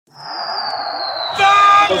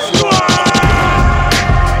So I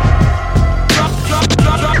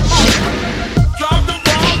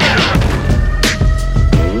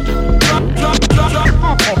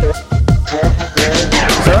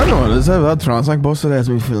don't know what it is. I've had Translink bus today. Has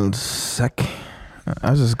me feeling sick.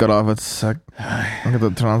 I just got off it sick. Look at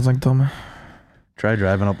the Translink told me. Try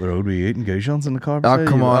driving up the road with you eating goujons in the car. Oh,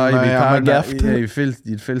 come on, you'd be I'm a tired. gift. Yeah,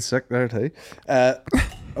 you'd feel sick there too.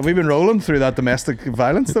 Have we been rolling through that domestic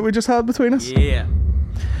violence that we just had between us? Yeah.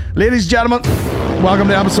 Ladies and gentlemen, welcome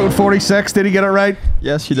to episode 46. Did he get it right?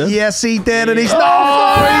 Yes, you did. Yes, he did, and he's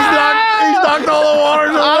knocked all the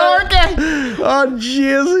waters out. Oh,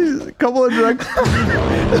 jeez, a couple of drinks.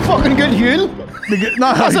 It's fucking good Huel.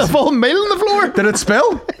 No, That's a full meal on the floor. did it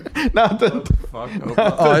spill? No, it didn't.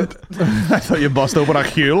 I thought you bust open a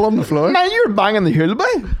Huel on the floor. Man, you were banging the Huel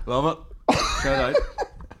by. Love it. Shout out.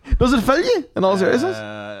 Does it fill you in all seriousness?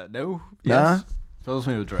 No. Nah. Yes. Fills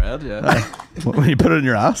me with dread, yeah. When you put it in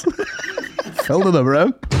your ass. Filled to the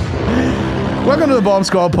brim. Welcome to the Bomb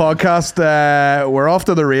Squad podcast. We're off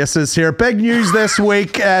to the races here. Big news this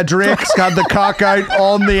week. Drake's got the cock out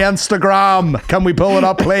on the Instagram. Can we pull it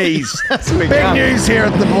up, please? Big news here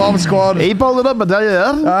at the Bomb Squad. He pulled it up, I tell you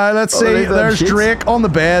that. Let's see. There's Drake on the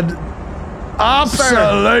bed.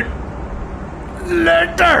 Absolute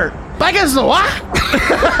looter. Big as the what?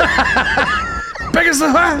 Big as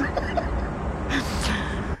the what?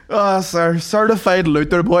 Oh, sir. Certified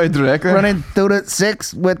looter boy Drake. Running through the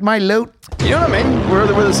 6 with my loot. You know what I mean? We're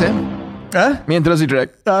the same. Huh? Me and Drizzy Drake.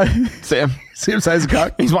 Same. Same size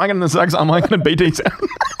cock. He's wanking the 6, I'm wanking a BT6.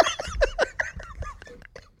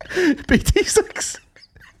 BT6.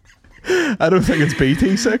 I don't think it's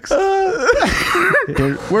BT6.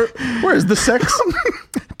 Where's the 6?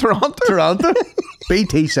 Toronto.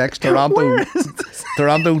 BT6 Toronto.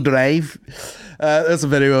 Toronto Drive. That's a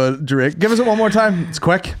video of Drake. Give us it one more time. It's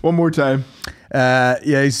quick. One more time.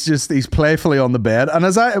 Yeah, he's playfully on the bed, and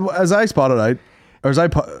as I spotted out, or as I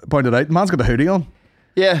pointed out, the man's got the hoodie on.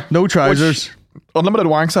 Yeah. No trousers. Which unlimited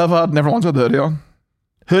wanks I've had, never once had the hoodie on.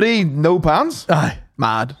 Hoodie, no pants? Aye.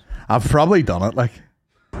 Mad. I've probably done it. Like,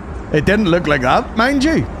 it didn't look like that, mind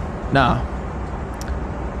you. Nah.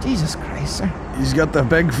 Jesus Christ, sir. He's got the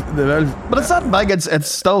big. But it's not big, it's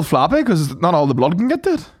still floppy because not all the blood can get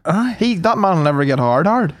to it. Aye. That man will never get hard.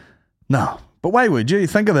 No. But why would you?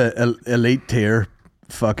 Think of the elite tier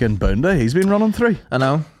fucking bounty he's been running through. I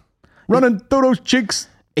know. Running through those cheeks.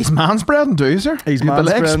 He's man-spreading too, sir. He's the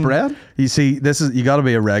leg man-spreading. spread. You see, you got to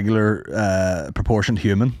be a regular proportioned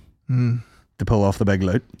human to pull off the big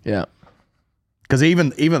loot. Yeah. Because even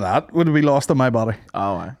that would be lost on my body.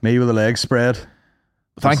 Oh, aye. Me with the legs spread.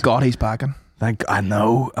 Thank God he's packing. I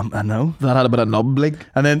know. That had a bit of nub leak.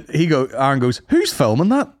 And then Aaron goes, "Who's filming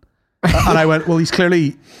that?" And I went, "Well, he's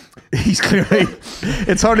clearly.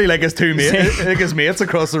 It's hardly like his his mates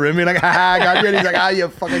across the room. You're like, "Ha, I got you." And he's like, "You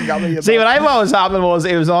fucking got me." See, what I thought was happening was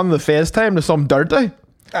he was on the FaceTime to some dirty,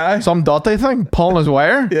 some dirty thing, pulling his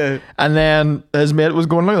wire. Yeah. And then his mate was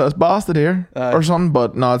going, "Look at this bastard here," or something.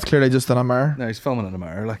 But no, it's clearly just in a mirror. No, he's filming in a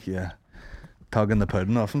mirror, like, yeah. Tugging the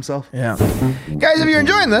pudding off himself. Yeah. Guys, if you're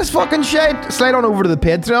enjoying this fucking shit, slide on over to the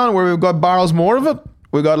Patreon where we've got barrels more of it.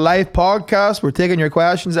 We've got live podcasts. We're taking your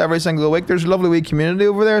questions every single week. There's a lovely wee community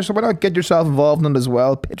over there, so why not get yourself involved in it as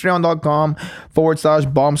well?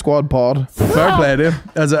 Patreon.com/Bomb Squad Pod. Fair play to him.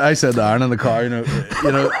 As I said to Aaron in the car, you know,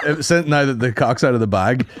 now that the cock's out of the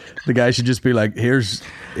bag, the guy should just be like, here's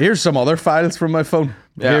some other files from my phone.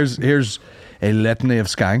 Yeah. Here's a litany of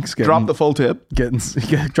skanks. Drop the full tape.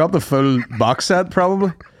 Drop the full box set,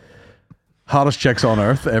 probably. Hottest chicks on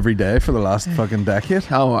earth every day for the last fucking decade.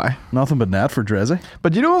 Oh, aye. Nothing but net for Drizzy.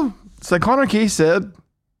 But you know, it's like Connor Key said,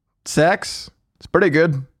 sex, it's pretty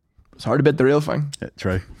good. It's hard to beat the real thing. Yeah,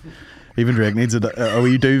 true. Even Drake needs a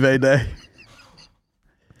wee duvet day.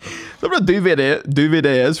 What a duvet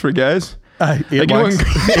day is for guys. Eight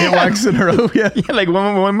wanks in a row, yeah. Yeah, like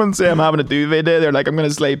when women say I'm having a duvet day, they're like, I'm going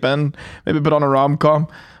to sleep in, maybe put on a rom-com.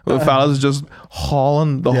 The fellas just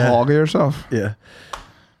hauling the hog of yourself. Yeah.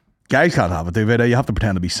 Guys can't have a duvet day. You have to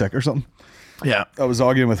pretend to be sick or something. Yeah. I was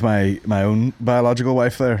arguing with my own biological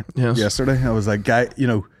wife there yesterday. I was like,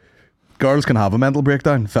 girls can have a mental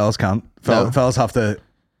breakdown. Fellas can't. Fellas have to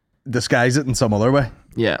disguise it in some other way.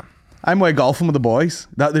 Yeah. I'm way golfing with the boys.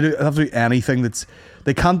 They have to do anything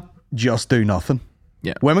they can't just do nothing.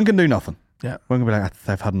 Yeah. Women can do nothing. Yeah. Women can be like,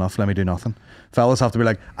 I've had enough, let me do nothing. Fellas have to be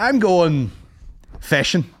like, I'm going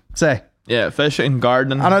fishing, say. Yeah, fishing,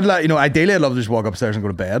 gardening. And ideally I'd love to just walk upstairs and go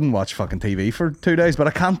to bed and watch fucking TV for 2 days, but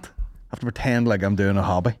I can't. I have to pretend like I'm doing a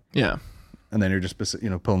hobby. Yeah. And then you're just,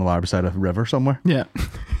 pulling the wire beside a river somewhere. Yeah.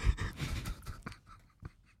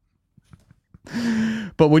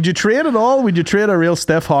 But would you trade it all? Would you trade a real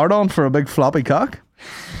stiff hard on for a big floppy cock?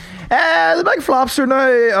 The big flops are now.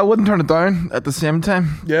 I wouldn't turn it down at the same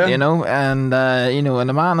time. Yeah. You know, and and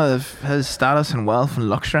a man of his status and wealth and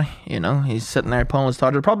luxury, he's sitting there pulling his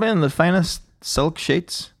target, probably in the finest silk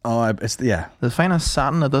sheets, Oh, the finest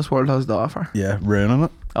satin that this world has to offer. yeah, ruining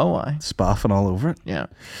it, Oh, aye. spaffing all over it. Yeah.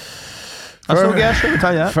 That's no gas, I can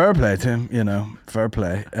tell you that. Fair play to him, fair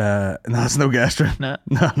play. That's no guest room. Nah.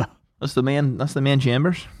 No. That's the main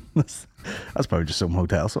chambers. That's probably just some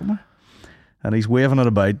hotel somewhere. And he's waving it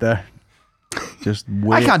about there. Just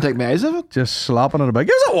I can't take my eyes off it. Just slapping it about.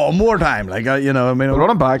 Give us it one more time. Like, I mean.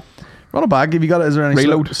 Run it back. Run it back. Have you got it? Is there any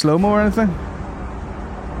Reload. slow-mo or anything?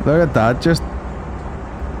 Look at that. Just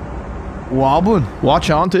wobbling.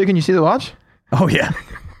 Watch on too. Can you see the watch? Oh, yeah.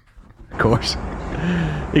 Of course.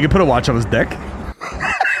 You can put a watch on his dick.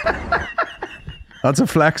 That's a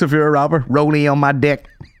flex if you're a rapper. Rolly on my dick.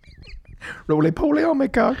 Roly-poly on my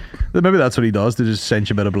cock. Maybe that's what he does to just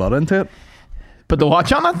cinch a bit of blood into it. Put the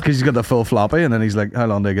watch on it? Because he's got the full floppy, and then he's like, how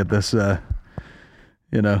long do I get this,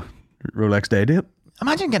 Rolex day date?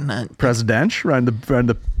 Imagine getting a Presidential round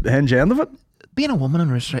the hinge end of it. being a woman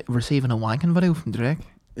and receiving a wanking video from Drake.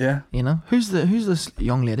 Yeah. Who's this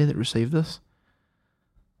young lady that received this?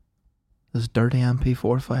 This dirty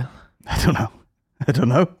MP4 file. I don't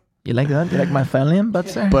know. You like that? You like my file name, but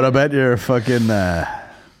sir? But I bet you're fucking.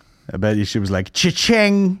 I bet you she was like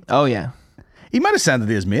cha-ching. Oh yeah. He might have sent it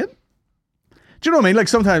to his mate. Do you know what I mean? Like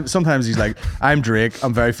sometimes he's like, I'm Drake,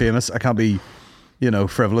 I'm very famous, I can't be,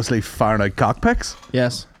 frivolously firing out cock pics.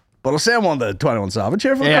 Yes. But I'll say I'm on the 21 Savage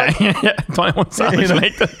here for yeah. 21 Savage.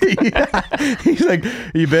 Yeah. He's like,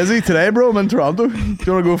 are you busy today, bro? I'm in Toronto. Do you want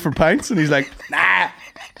to go for pints? And he's like, nah,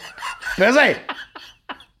 busy.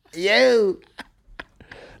 You.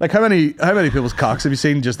 Like how many people's cocks have you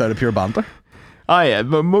seen just out of pure banter? Oh yeah,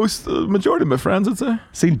 but majority of my friends, I'd say.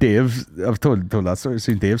 Seen Dave. I've told that story.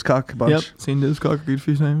 Seen Dave's cock a bunch. Yep, seen Dave's cock a good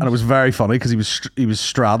few times. And it was very funny because he was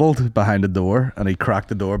straddled behind a door and he cracked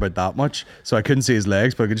the door about that much, so I couldn't see his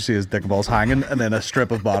legs, but I could just see his dick and balls hanging, and then a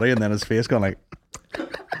strip of body, and then his face going like.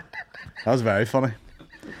 That was very funny.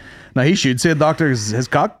 Now he should see a doctor because his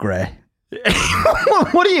cock grey.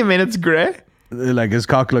 What do you mean it's grey? Like his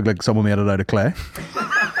cock looked like someone made it out of clay.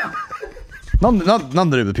 Nothing to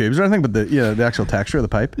do with the pubes or anything, but the actual texture of the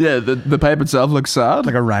pipe. Yeah, the pipe itself looks sad.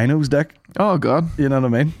 Like a rhino's dick. Oh god. You know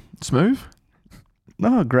what I mean? Smooth?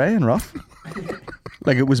 No, grey and rough.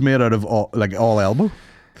 Like it was made out of all elbow.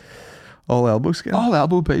 All elbow skin. All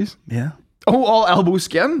elbow piece? Yeah. Oh, all elbow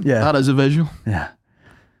skin? Yeah. That is a visual. Yeah.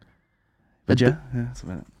 But yeah, that's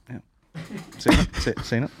about it. Yeah.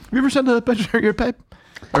 Seen it? Have you ever sent a picture of your pipe?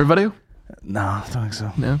 Or a video? No, I don't think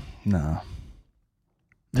so. No.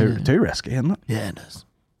 Too risky, isn't it? Yeah, it is.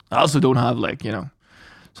 I also don't have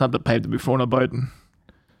something pipe to be thrown about in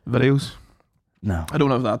videos. No. I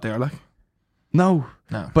don't have that there, like. No.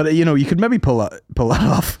 But you could maybe pull that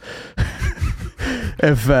off.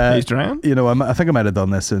 If He's trying. I think I might have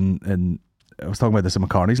done this in I was talking about this in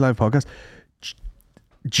McCartney's live podcast.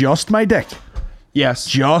 Just my dick. Yes.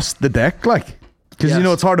 Just the dick, like, because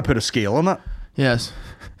it's hard to put a scale on that. Yes.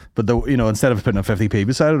 But instead of putting a 50p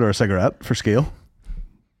beside it or a cigarette for scale,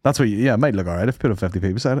 that's what it might look alright if you put a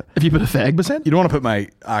 50p beside it. If you put a fag beside? You don't want to put my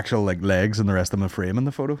actual legs and the rest of my frame in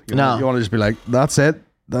the photo. You want to just be like, that's it.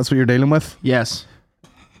 That's what you're dealing with. Yes.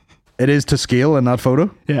 It is to scale in that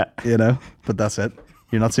photo. Yeah. But that's it.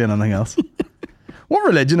 You're not seeing anything else. What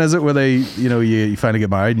religion is it where they, you finally get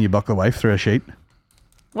married and you buck the wife through a sheet?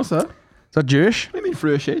 What's that? Is that Jewish? What do you mean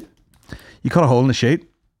through a sheet? You cut a hole in the sheet.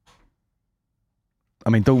 I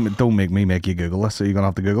mean, don't make me make you Google this. So you're gonna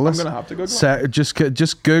have to Google this. I'm gonna have to Google.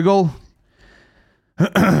 Just Google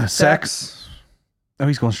Sex. Oh,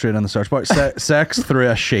 he's going straight in the search bar. Sex through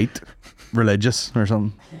a sheet, religious or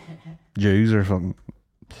something, Jews or something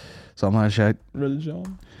like that.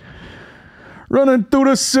 Religion. Running through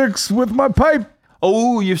the six with my pipe.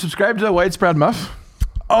 Oh, you've subscribed to a widespread myth.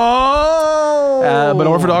 Oh, but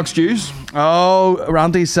Orthodox Jews. Oh,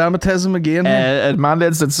 anti-Semitism again. It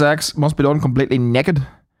mandates that sex must be done completely naked.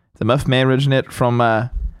 The myth may originate from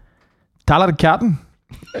Talar Cotton,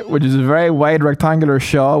 which is a very wide rectangular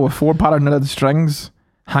shawl with 4 patterned knitted strings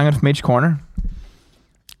hanging from each corner.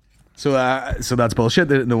 So that's bullshit.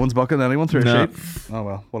 No one's bucking anyone through No. a sheet. Oh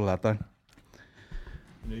well, what a letdown.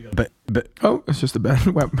 But Oh, it's just a bed.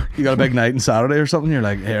 you got a big night on Saturday or something. You're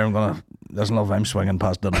like, here, there's enough. I'm swinging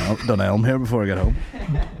past Dunelm here before I get home.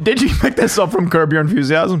 Did you pick this up from Curb Your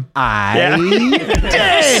Enthusiasm? I did.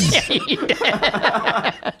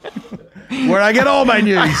 Where I get all my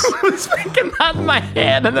news. I was thinking that in my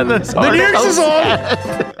head, and then The news is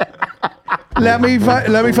on. let me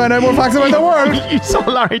find out more facts about the world. You saw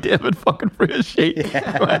Larry David fucking through his sheet.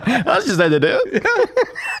 That's just how they do it.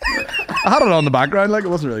 I had it on the background, like it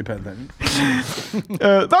wasn't really paying attention.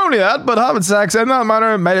 Not only that, but having sex in that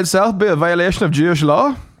manner might itself be a violation of Jewish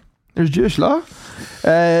law. There's Jewish law.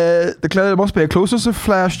 There must be a closeness of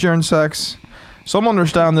flesh during sex. Some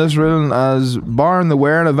understand this ruling as barring the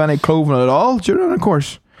wearing of any clothing at all during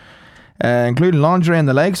intercourse, including lingerie and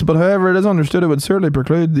the likes, but however it is understood it would certainly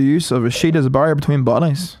preclude the use of a sheet as a barrier between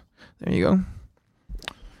bodies. There you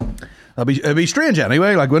go. It'd be strange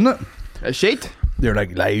anyway, like, wouldn't it? A sheet? You're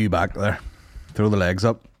like, lie you back there, throw the legs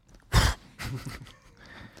up.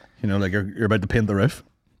 You know, like you're about to paint the roof.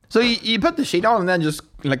 So you put the sheet on and then just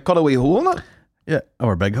like cut a wee hole in it? Yeah,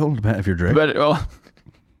 or a big hole, depending if you're Drake. But, well,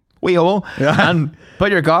 wee hole. Yeah. And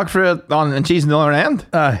put your cock through it on and cheese on the other end?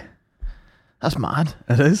 Aye. That's mad.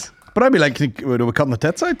 It is. But I'd be like, would we cutting the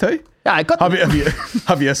tits out too? Yeah, I cut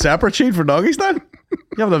Have you a separate sheet for doggy style?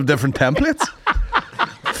 You have different templates.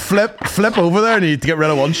 Flip over there and you get rid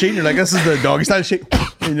of one sheet and you're like, this is the doggy style sheet.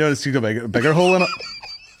 And you notice you got a bigger hole in it.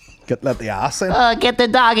 Let the ass in. Get the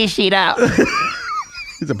doggy sheet out.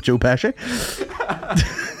 Is that Joe Pesci?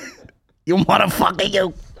 You motherfucker,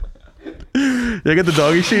 you. You get the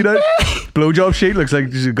doggy sheet out. Blowjob sheet looks like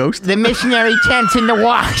just a ghost. The missionary tent's in the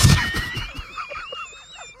wash.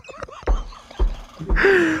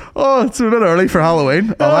 Oh, it's a bit early for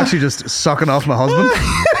Halloween. I'm actually just sucking off my husband.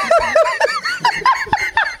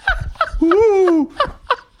 Woo.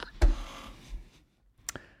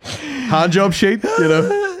 Hand job sheet, you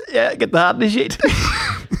know. Yeah, get the hand sheet.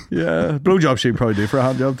 Yeah, blowjob sheet probably do for a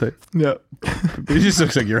hand job too. Yeah. It just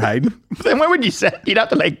looks like you're hiding. Then why would you sit? You'd have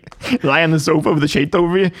to like lie on the sofa with the sheet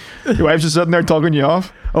over you. Your wife's just sitting there talking you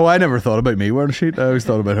off. Oh, I never thought about me wearing a sheet. I always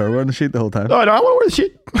thought about her wearing a sheet the whole time. Oh no, I want to wear the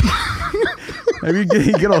sheet. Maybe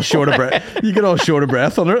you get all short of breath. You get all short of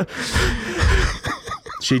breath under it.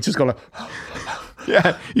 Sheet's just gonna.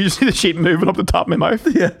 Yeah, you just see the sheet moving up the top of my mouth.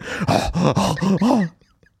 Yeah.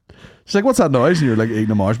 She's like, what's that noise? And you're like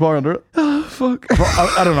eating a Mars bar under it. Oh, fuck.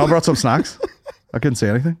 I don't know. I brought some snacks. I couldn't say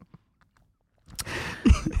anything.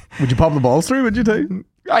 Would you pop the balls through? Would you too?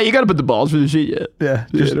 Ah, you gotta put the balls through the sheet, yeah.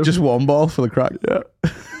 Yeah. Just one ball for the crack. Yeah.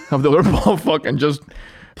 Have the other ball fucking just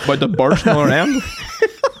about to burst on her end.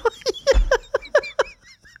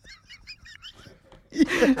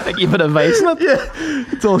 Like you put a vase in it? Yeah.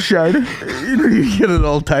 It's all shiny. You know, you get it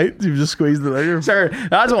all tight. You've just squeezed it out. Sir,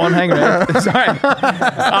 that's one thing, right? Sorry.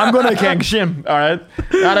 I'm going to kink shame, alright?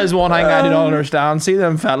 That is one thing I do not understand. See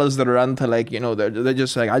them fellas that are into, like, you know, they're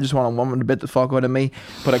just like, I just want a woman to bit the fuck out of me,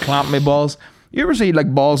 put a clamp in my balls. You ever see,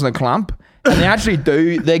 like, balls in a clamp? And they actually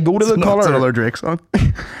do, they go to the colour. That's another Drake song.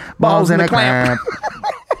 Balls in a clamp.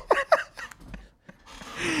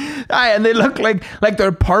 Aye, and they look like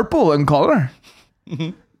they're purple in colour.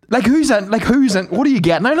 Mm-hmm. Like who's in? What are you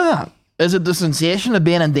getting out of that? Is it the sensation of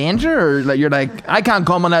being in danger, or like you're like, I can't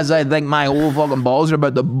come in as I think my whole fucking balls are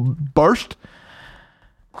about to burst?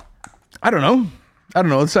 I don't know.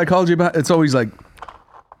 The psychology behind it's always like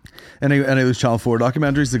any of those Channel 4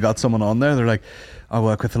 documentaries. They got someone on there. They're like, I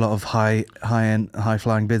work with a lot of high-end,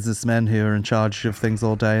 high-flying businessmen who are in charge of things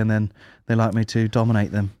all day, and then they like me to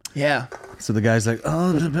dominate them. Yeah. So the guy's like,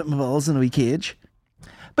 oh, I'm put my balls in a wee cage.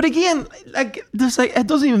 But again, like this, like it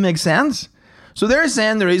doesn't even make sense. So they're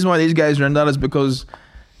saying the reason why these guys are in that is because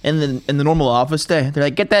in the normal office day, they're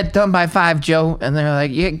like, get that done by 5, Joe, and they're like,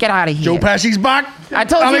 yeah, get out of here. Joe Pesci's back. I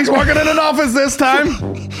told and you. He's working in an office this time.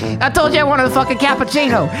 I told you I wanted a fucking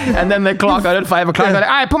cappuccino, and then they clock out at 5 o'clock. Yeah. They're like,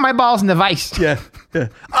 all right, put my balls in the vice. Yeah.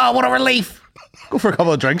 Oh, what a relief. Go for a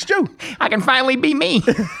couple of drinks, Joe. I can finally be me.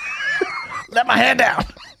 Let my head down.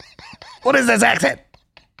 What is this accent?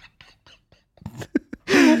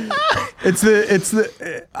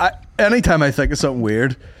 Anytime I think of something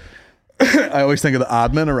weird, I always think of the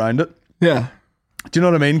admin around it. Yeah. Do you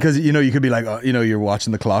know what I mean? Because you know, you could be like, you know, you're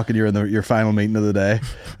watching the clock and you're in your final meeting of the day,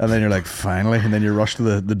 and then you're like, finally, and then you rush to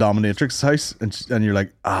the dominatrix house, and you're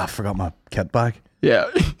like, I forgot my kit bag. Yeah.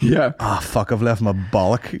 Fuck, I've left my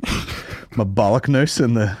bollock noose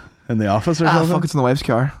in the office or something. Fuck, it's in the wife's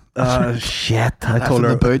car. Shit. I told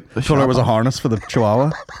her it was a harness for the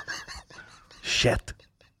chihuahua. Shit.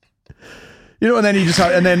 You know, and then you just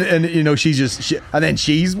have, and you know, and then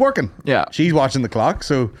she's working. Yeah. She's watching the clock.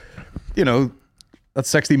 So, you know, that's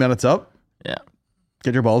 60 minutes up. Yeah.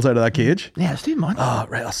 Get your balls out of that cage. Yeah, it's too much. Oh,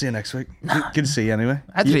 right. I'll see you next week. Good to see you anyway.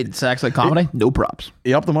 I treat sex like comedy. No props.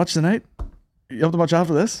 You up to much tonight? You up to much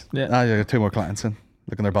after this? Yeah. I got 2 more clients in.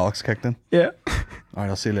 Looking their bollocks kicked in. Yeah. All right.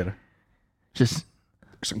 I'll see you later. Just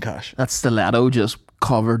Some cash. that stiletto just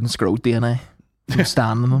covered in scrot DNA. From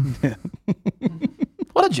standing them. Yeah.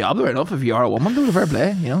 What a job though, enough if you are a woman, do the fair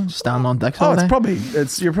play, you know, stand on decks all day. You're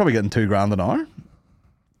probably getting $2,000 an hour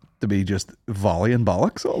to be just volleying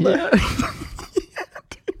bollocks all day. Yeah.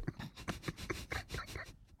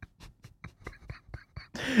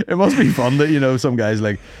 It must be fun that, you know, some guy's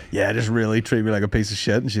like, yeah, just really treat me like a piece of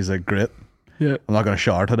shit. And she's like, great. Yeah. I'm not going to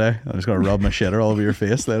shower today. I'm just going to rub my shitter all over your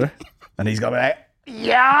face later. And he's going to be like,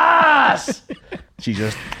 yes! She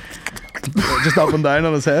just up and down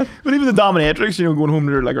on his head. But even the dominatrix, you know, going home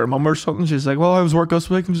to like her mum or something, she's like, well, I was work this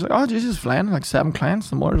week. And she's like, oh, Jesus, flying like 7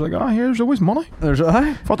 clients. The mother's like, oh, here's always money.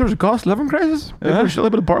 I Thought there was a cost of living crisis. Maybe they're still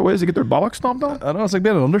able to part ways to get their bollocks stomped on. know, it's like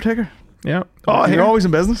being an undertaker. Yeah. Oh, You're always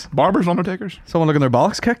in business. Barbers, undertakers. Someone looking their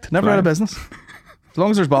bollocks kicked. Never out of business. As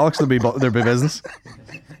long as there's bollocks, there'll be business.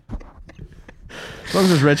 As long as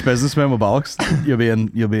there's rich businessmen with bollocks, you'll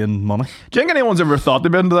be in money. Do you think anyone's ever thought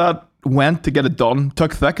they've been to that, went to get it done,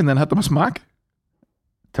 took thick, and then hit them a smack?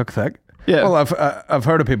 Took thick. Yeah. Well, I've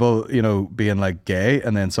heard of people, you know, being like gay,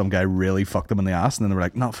 and then some guy really fucked them in the ass, and then they were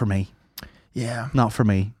like, not for me. Yeah. Not for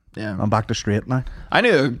me. Yeah. I'm back to straight now. I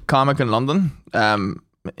knew a comic in London.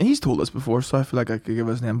 He's told us before, so I feel like I could give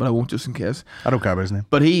his name, but I won't just in case. I don't care about his name.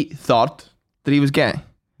 But he thought that he was gay.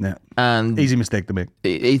 Yeah. And Easy mistake to make.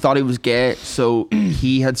 he thought he was gay, so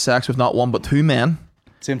he had sex with not one but 2 men.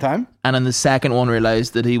 Same time? And in the second one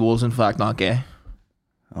realised that he was in fact not gay.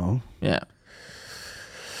 Oh. Yeah.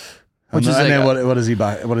 Which Which is and like then what is he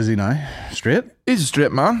back? What is he now? Straight? he's a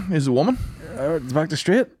straight man. He's a woman. It's back to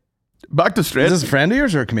straight. Back to straight. Is this a friend of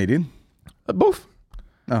yours or a comedian? Both.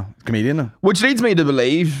 Oh, comedian. No. Which leads me to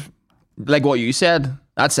believe, like what you said,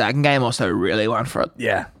 that second guy must have really went for it.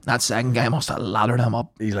 Yeah. That second guy must have lathered him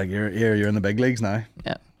up. He's like, you're in the big leagues now.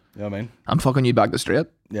 Yeah. You know what I mean? I'm fucking you back to straight.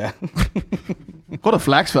 Yeah. What a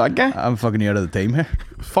flex for that guy. I'm fucking you out of the team here.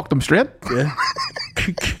 Fucked him straight. Yeah.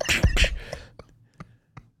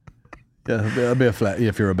 Yeah, that'd be a flat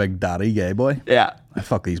if you're a big daddy gay boy. Yeah. I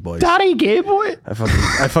fuck these boys. Daddy gay boy. I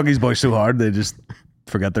fuck these boys so hard they just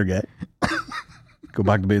forget they're gay. Go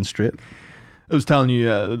back to being straight. I was telling you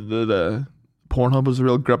the Pornhub was a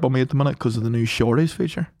real grip on me at the minute because of the new Shorties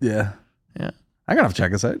feature. Yeah. Yeah. I'm gonna have to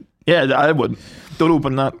check this out. Yeah, I wouldn't. Don't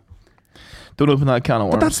open that. Don't open that can of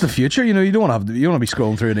worms. But that's the future, you know. You don't want to be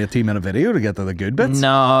scrolling through an 18-minute video to get to the good bits.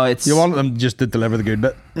 No, it's You want them just to deliver the good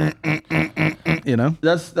bit. You know.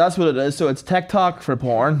 that's what it is. So it's TikTok for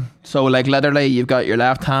porn. So like literally, you've got your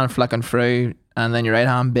left hand flicking through, and then your right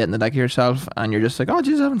hand biting the dick of yourself, and you're just like, oh,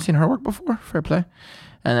 geez, I haven't seen her work before. Fair play.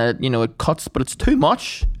 And it cuts, but it's too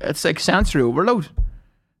much. It's like sensory overload.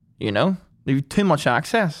 You know, you've too much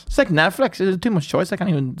access. It's like Netflix. There's too much choice. I can't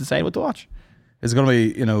even decide what to watch. It's gonna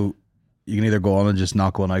be, you know, you can either go on and just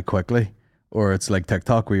knock one out quickly, or it's like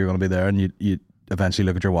TikTok where you're gonna be there and you eventually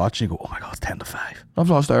look at your watch and you go, oh my god, it's 10 to 5. I've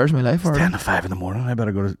lost hours of my life. It's 10 to 5 in the morning. I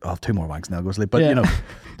better go to. I'll have 2 more wanks now. Go sleep. But Yeah. you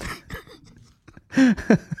know,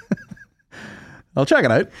 I'll check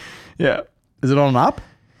it out. Yeah, Is it on an app?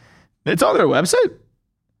 it's on their website.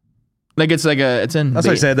 Like it's in. That's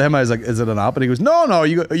what I said to him. I was like, "Is it an app?" And he goes, "No.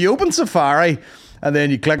 You open Safari, and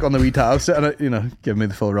then you click on the wee tabs, and it, you know, give me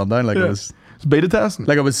the full rundown. Like Yeah. it was, It's beta testing.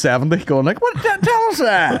 like I was 70, going like, "What? Tell us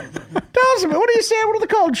that. Tell us. What do you say? What are they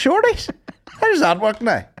called? Shorties? How does that work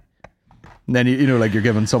now?" And then you know, like you're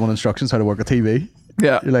giving someone instructions how to work a TV.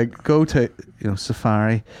 Yeah. You're like, go to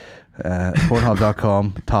Safari,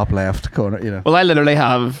 Pornhub.com, top left corner. You know. Well, I literally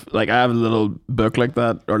have I have a little book like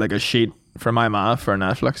that, or like a sheet for my ma for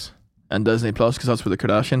Netflix and Disney Plus, because that's where the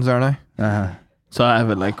Kardashians are now. Uh-huh. So I have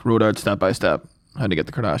it like wrote out step by step how to get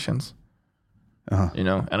the Kardashians. Uh-huh. You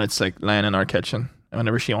know, and it's like lying in our kitchen. And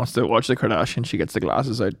whenever she wants to watch the Kardashians, she gets the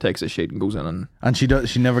glasses out, takes a sheet, and goes in and She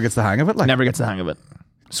never gets the hang of it. Like never gets the hang of it.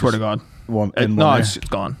 Swear to God. one No, year. it's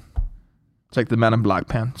gone. It's like the Men in Black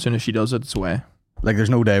pen. As soon as she does it, it's away. Like there's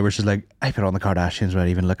no day where she's like, I put on the Kardashians without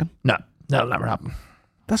even looking. No, that'll never happen.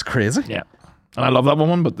 That's crazy. Yeah. And I love that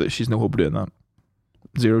woman, but she's no hope of doing that.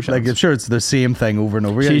 Zero chance. Like I'm sure it's the same thing over and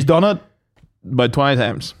over again. She's done it about 20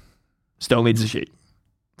 times. Still needs a sheet.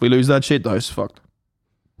 If we lose that sheet, the house is fucked.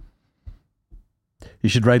 You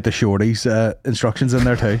should write the Shorties instructions in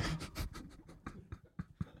there too.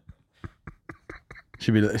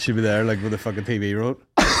 Should be there like with a fucking TV remote.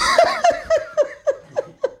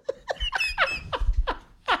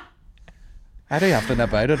 I do have to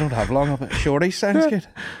nip out. I don't have long. But Shorties sounds good.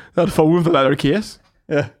 That phone with the leather case.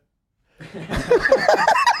 Yeah.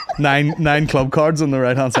 nine club cards on the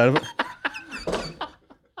right hand side of it.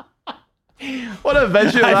 What a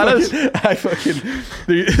visual that is. I fucking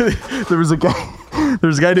there was a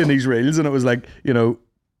guy doing these reels, and it was like, you know,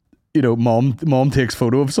 you know, mom takes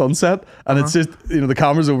photo of sunset, and it's just, you know, the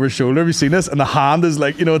camera's over his shoulder. Have you seen this? And the hand is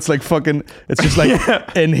like, you know, it's like fucking, it's just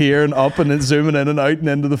like in here and up, and then zooming in and out and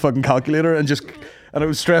into the fucking calculator, and it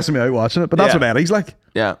was stressing me out watching it. But that's what Eddie's like.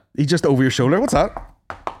 Yeah. He's just over your shoulder. What's that?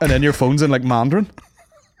 And then your phone's in like Mandarin,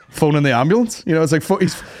 phoning the ambulance. You know, it's like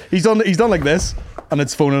he's done like this, and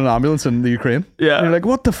it's phoning an ambulance in the Ukraine. Yeah. And you're like,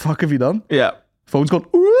 what the fuck have you done? Yeah. Phone's going.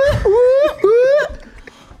 Ooh, ooh, ooh.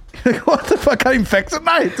 Like, what the fuck? Can't even fix it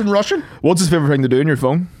now. It's in Russian. What's his favorite thing to do on your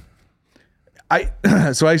phone?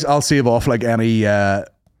 I'll save off like any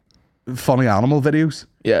funny animal videos,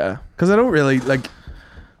 Yeah. because I don't really like.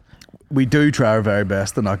 We do try our very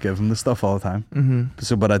best to not give them the stuff all the time. Mm-hmm.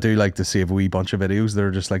 So, but I do like to save a wee bunch of videos that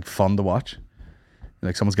are just like fun to watch.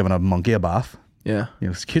 Like someone's giving a monkey a bath. Yeah. You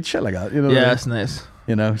know, it's kid shit like that. You know. Yeah, what I mean? it's nice.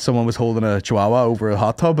 You know, someone was holding a chihuahua over a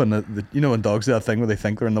hot tub, and you know when dogs do that thing where they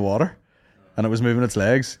think they're in the water, and it was moving its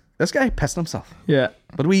legs. This guy pissed himself. Yeah.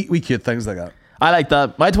 But we cute things like that. I like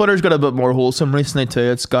that. My Twitter's got a bit more wholesome recently too.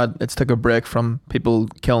 It's took a break from people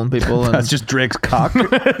killing people. And That's just Drake's cock.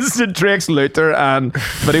 it's Drake's Luther and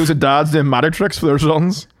videos of dads doing magic tricks for their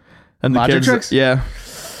sons. And the Magic kids, tricks? Yeah.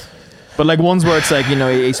 But like ones where it's like, you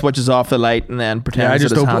know, he switches off the light and then pretends Yeah, I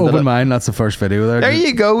just that his hand did opened it. mine. That's the first video there. There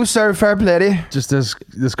you go, sir. Fair play to you. Just this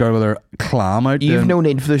girl with her clam out. You've doing- no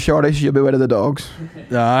need for the shorties. You'll be rid of the dogs.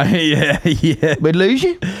 Yeah. We'd lose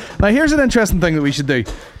you. Now here's an interesting thing that we should do.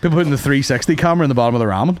 People putting the 360 camera in the bottom of the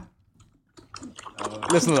ramen.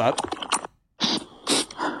 Listen to that.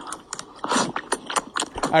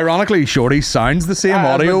 Ironically, Shorty sounds the same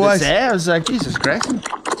audio wise. I was like, Jesus Christ.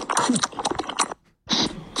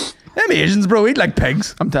 Them Asians, bro, eat like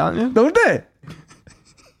pigs, I'm telling you. don't they?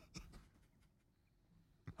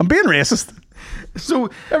 I'm being racist. So,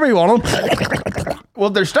 Every one of them. well,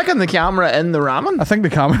 they're sticking the camera in the ramen. I think the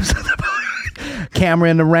camera's camera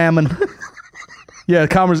in the ramen. Yeah, the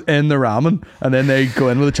camera's in the ramen, and then they go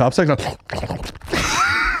in with the chopsticks.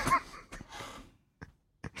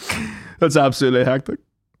 That's absolutely hectic.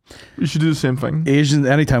 You should do the same thing. Asian.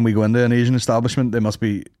 Anytime we go into an Asian establishment, they must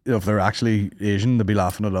be, you know, if they're actually Asian, they'll be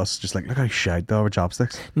laughing at us. Just like, look how shite they are with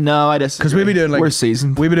chopsticks. No, I just Because we'll be doing like we're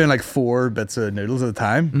seasoned. We'll be doing like 4 bits of noodles at a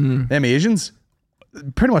time. Them Asians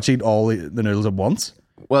pretty much eat all the noodles at once.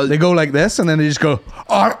 Well, They go like this, and then they just go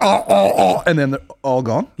and then they're all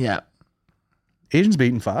gone. yeah, Asians be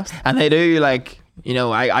eating fast. and they do like, you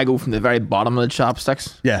know, I go from the very bottom of the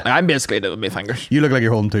chopsticks. Yeah. Like, I'm basically doing my fingers You look like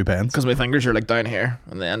you're holding 2 pens. because my fingers are like down here,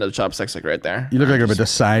 and the end of the chopsticks like right there. You look like you're about to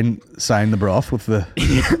sign the broth with the.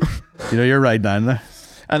 You know, you're right down there.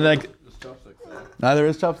 And like, Now there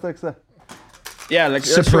is chopsticks there. yeah, like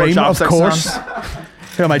that's Supreme, what of chopsticks course. sound.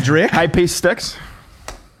 Here, my Drake. High piece sticks.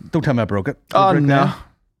 Don't tell me I broke it. Oh Broke no, mine.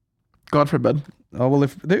 God forbid. Oh well,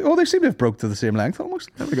 if they seem to have broke to the same length almost.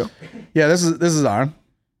 There we go. Yeah, this is Aaron.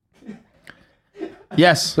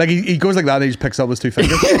 Yes. Like he goes like that and he just picks up his 2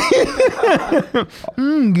 fingers.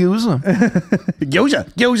 Gyoza.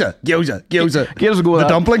 Gyoza. Gyoza go with The that.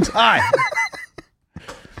 dumplings. Aye.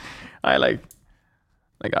 I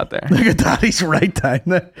got there. Look at that. He's right down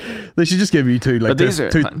there. They should just give you 2 like But these are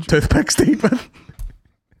two punch. toothpicks to eat with.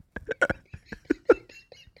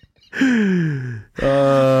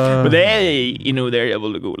 But they, you know, they're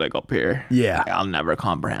able to go like up here. Yeah. Like, I'll never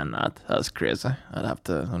comprehend that. That's crazy. I'd have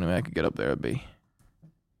to. The only way I could get up there would be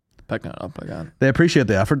picking it up like that. They appreciate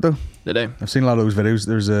the effort though. Did they? I've seen a lot of those videos.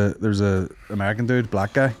 There's a American dude,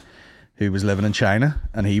 black guy, who was living in China,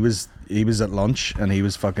 and he was at lunch and he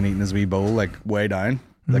was fucking eating his wee bowl like way down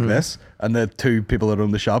like this, and the 2 people that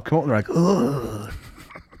own the shop come up and they're like, ugh.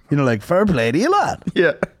 You know, like, fair play to you, lad.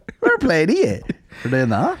 Yeah. Fair play to you for doing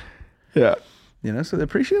that. Yeah. You know, so they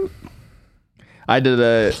appreciate it. I did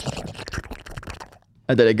a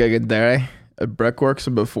gig in Derry at Brickworks,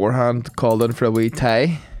 and beforehand called in for a wee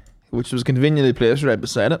tie, which was conveniently placed right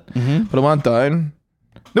beside it. But I went down.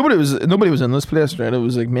 Nobody was in this place, right? It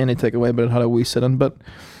was like mainly takeaway, but it had a wee sit-in bit.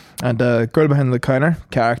 And girl behind the counter,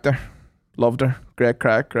 character, loved her, great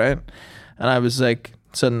crack, right? And I was like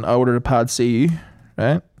sitting. I ordered a pad CU,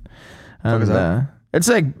 right? And is that?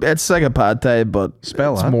 it's like a pad thai, but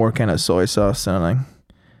Spell it's that. more kind of soy sauce than anything.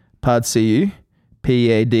 Pad CU,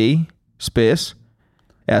 PAD space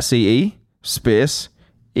SEE space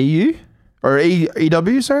EU or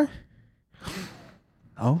EW, sorry.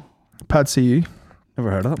 Oh, Pad CU.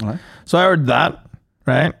 never heard of that, man. So I ordered that,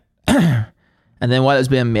 right? And then while it was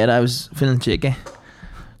being made, I was feeling cheeky.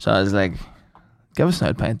 So I was like, give us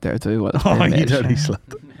an pint there too. While it's Oh, being you made, dirty sure.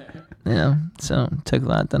 slut. You know, so took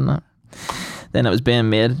that, didn't I? Then it was being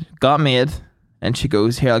made, got made, and she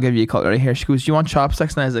goes, here, I'll give you a cutlery here. She goes, do you want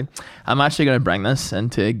chopsticks? And I was like, I'm actually going to bring this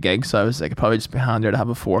into a gig, so I was like, it'd probably just be handier to have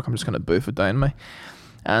a fork. I'm just going to boof it down me.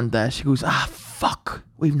 And she goes, fuck,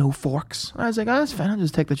 we've no forks. And I was like, that's fine, I'll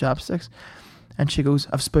just take the chopsticks. And she goes,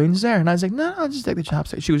 I've spoons there. And I was like, no, I'll just take the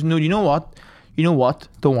chopsticks. She goes, no, you know what?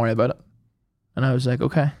 Don't worry about it. And I was like,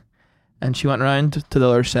 okay. And she went around to the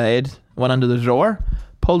other side, went under the drawer,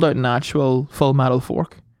 pulled out an actual full metal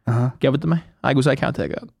fork, gave it to me. I goes, I can't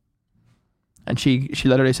take it. And she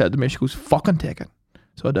literally said to me, she goes, fucking take it.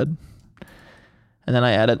 So I did. And then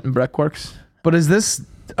I ate it in Brickworks. But is this...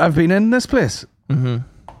 I've been in this place. Mm-hmm.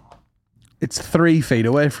 It's 3 feet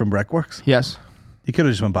away from Brickworks. Yes. You could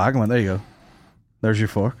have just went back and went, there you go. There's your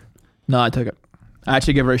fork. No, I took it. I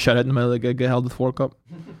actually gave her a shout out in the middle of the gig. I held the fork up.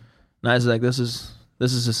 And I was like, this is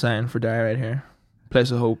a sign for Derry right here.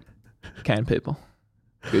 Place of hope. Kind people.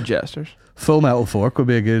 Good gestures. Full Metal Fork would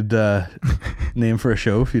be a good name for a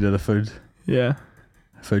show if you did a food show.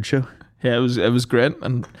 Yeah, it was great.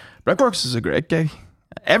 And Brickworks is a great gig.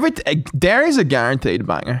 Derry's a guaranteed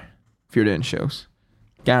banger if you're doing shows.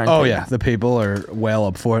 Guaranteed. Oh yeah, the people are well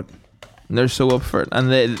up for it. And they're so up for it. And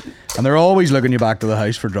they're always looking you back to the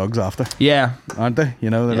house for drugs after. Yeah. Aren't they? You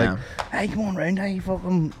know, they're like, hey, come on round, hey,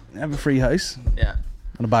 fucking have a free house. Yeah.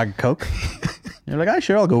 And a bag of coke. You're like,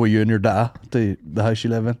 sure, I'll go with you and your dad to the house you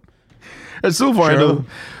live in. It's so funny to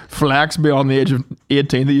flex beyond the age of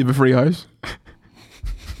 18 that you have a free house.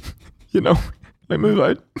 You know, like move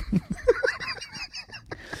out.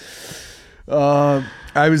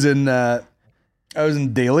 I was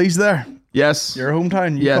in Daly's there. Yes. Your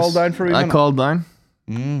hometown. You called down for a minute? I called down.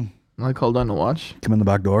 I called down to watch. Come in the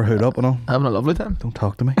back door, hood up and all. Having a lovely time. Don't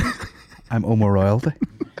talk to me. I'm Omo royalty.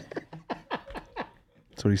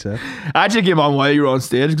 That's what he said. I actually came on while you were on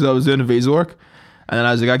stage because I was doing a visa work. And then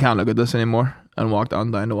I was like, I can't look at this anymore. And walked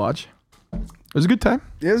on down to watch. It was a good time.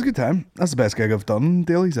 Yeah, it was a good time. That's the best gig I've done,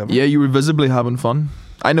 Daly's ever. Yeah, you were visibly having fun.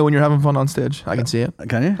 I know when you're having fun on stage. I can see it.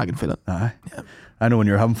 Can you? I can feel it. Aye. Yeah. I know when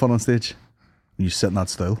you're having fun on stage. When you sit in that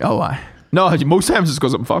stool. Oh, aye. No, most times it's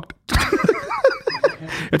because I'm fucked.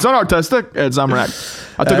 It's not artistic. It's I'm wrecked.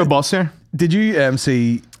 I took a bus here. Did you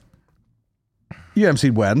MC... You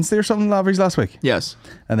MC'd Wednesday or something, Lavery's, last week? Yes.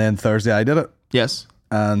 And then Thursday I did it. Yes.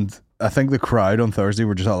 And I think the crowd on Thursday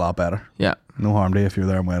were just a lot better. Yeah. No harm to you if you're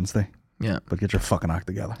there on Wednesday. Yeah. But get your fucking act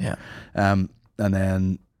together. Yeah. And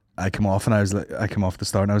then I come off and I come off the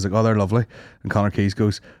start and I was like, oh, they're lovely. And Connor Keys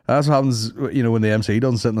goes, that's what happens, you know, when the MC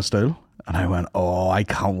doesn't sit in the stool. And I went, oh, I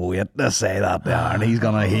can't wait to say that there. And he's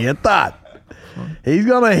going to hate that. He's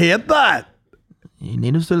going to hate that. You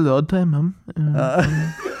need a stool all the time, man.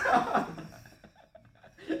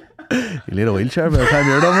 You need a wheelchair by the time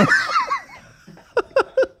you're done.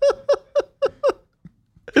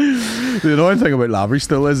 The annoying thing about Lavery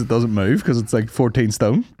still is it doesn't move because it's like 14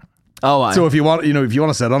 stone. Oh, aye. So if you want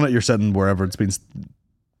to sit on it, you're sitting wherever it's been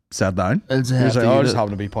set down. It's a you're just hefty like, oh, unit. just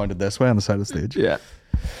happen to be pointed this way on the side of the stage. Yeah.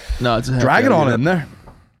 No, it's a Drag it on in there.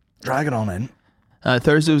 Drag it on in.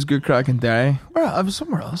 Thursday was good crack in Derry. I was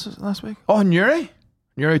somewhere else last week. Oh, Newry.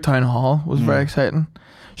 Newry Town Hall was very exciting.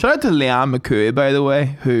 Shout out to Leanne McCoy, by the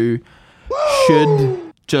way, who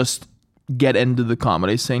should just get into the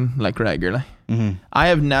comedy scene like regularly. Mm-hmm. I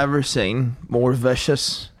have never seen more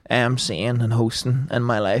vicious MCing and hosting in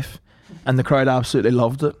my life, and the crowd absolutely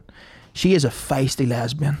loved it. She is a feisty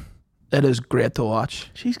lesbian. It is great to watch.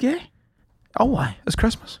 She's gay. Oh, why? It's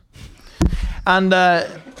Christmas. And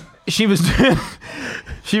she was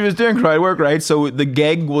doing crowd work, right? So the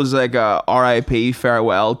gig was like a RIP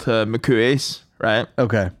farewell to McCoy's, right?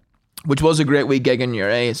 Okay. Which was a great wee gig in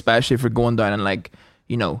Newry, especially for going down and like,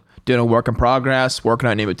 you know, doing a work in progress, working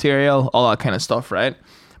out new material, all that kind of stuff, right?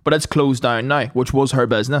 But it's closed down now, which was her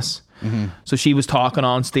business. Mm-hmm. So she was talking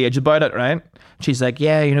on stage about it, right? She's like,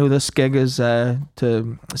 yeah, you know, this gig is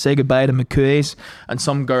to say goodbye to McCoy's. And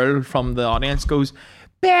some girl from the audience goes,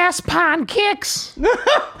 best pancakes,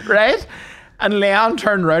 right? And Leanne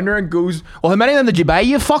turned around her and goes, well, how many of them did you buy,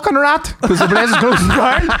 you fucking rat? Because the place is closing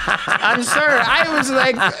down. And sir, I was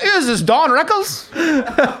like, who is this, Don Rickles?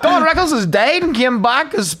 Don Rickles has died and came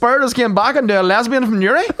back, his spirit has came back into a lesbian from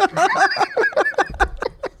Newry.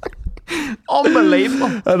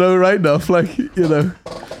 Unbelievable. I know, right enough, like, you know.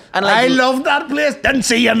 And like, I love that place. Didn't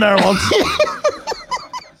see you in there once.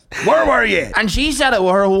 Where were you? And she said it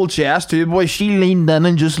with her whole chest too, boy. She leaned in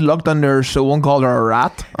and just looked under her soul and called her a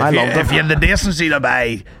rat. I loved it. If you had the decency to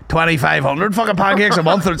buy 2,500 fucking pancakes a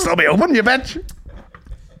month, it'd still be open, you bitch.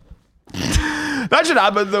 That should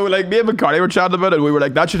happen though. Like me and McCartney were chatting about it. We were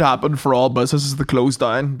like, that should happen for all businesses that close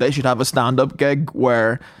down. They should have a stand-up gig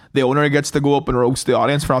where the owner gets to go up and roast the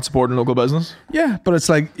audience for not supporting local business. Yeah, but it's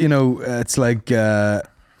like, you know, it's like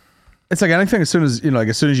anything. As soon as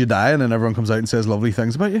you die, and then everyone comes out and says lovely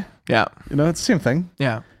things about you. Yeah, you know, it's the same thing.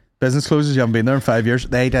 Yeah, Business closes, you haven't been there in 5 years.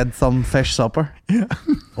 They did some fish supper. Yeah.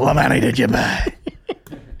 What many did you buy?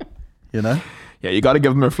 You know? Yeah, you got to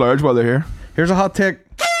give them their flowers while they're here. Here's a hot take.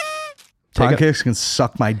 Pancakes can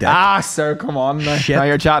suck my dick. Sir, come on. Now, Shit. now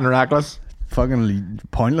you're chatting reckless. Fucking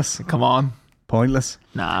pointless. Come on. Pointless.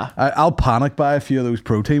 Nah. I'll panic buy a few of those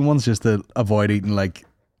protein ones just to avoid eating like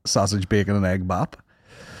sausage, bacon, and egg bap.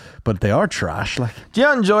 But they are trash. Like, Do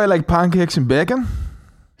you enjoy like pancakes and bacon?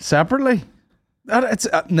 separately,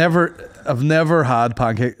 I've never had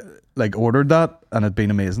pancake like ordered that and it'd been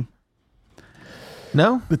amazing.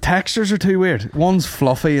 No? The textures are too weird. One's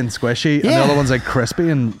fluffy and squishy, and the Yeah. other one's like crispy.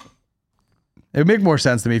 And it would make more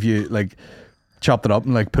sense to me if you like chopped it up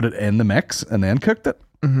and like put it in the mix and then cooked it.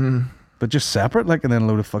 Mm-hmm. But just separate, like, and then a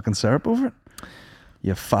load of fucking syrup over it.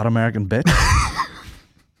 You fat American bitch.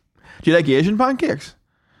 Do you like Asian pancakes?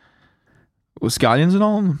 With scallions and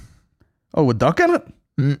all in them? Oh, with duck in it?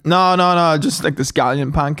 No. Just like the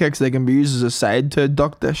scallion pancakes, they can be used as a side to a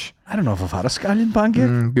duck dish. I don't know if I've had a scallion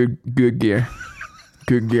pancake. Good gear.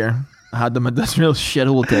 Good gear. I had them at this real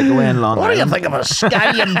shithole takeaway in Long What do you Island. think of a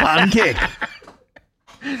scallion pancake?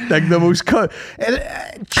 Like the most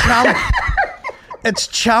champ. It's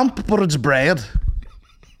champ, but it's bread.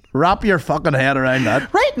 Wrap your fucking head around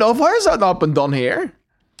that. Right, no, how has that not been done here?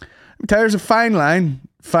 There's a fine line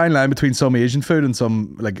between some Asian food and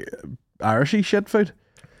some like Irishy shit food.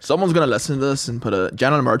 Someone's going to listen to this and put a...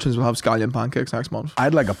 General Merchants will have scallion pancakes next month.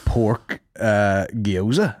 I'd like a pork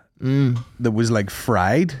gyoza that was like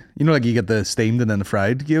fried. You know, like you get the steamed and then the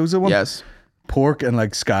fried gyoza one? Yes. Pork and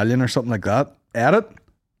like scallion or something like that. Add it.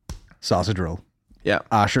 Sausage roll. Yeah.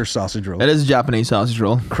 Asher sausage roll. It is a Japanese sausage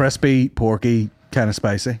roll. Crispy, porky, kind of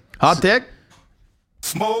spicy. Hot take?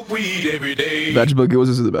 Smoke weed every day. Vegetable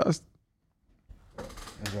gyozas are the best.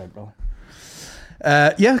 That's right, bro.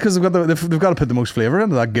 Yeah, because they've got to put the most flavour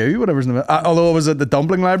into that goo, whatever's in the although it was at the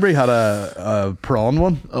dumpling library had a prawn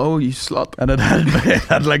one, Oh, you slut. and it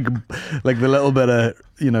had like the little bit of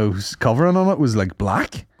covering on it was like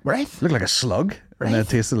black, Right? looked like a slug, and it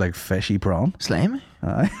tasted like fishy prawn. Slimy?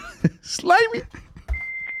 Aye. Slimy.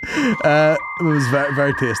 It was very,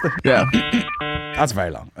 very tasty. Yeah. That's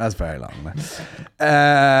very long. Man.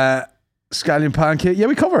 Scallion pancake. Yeah,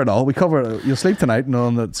 we cover it all. You'll sleep tonight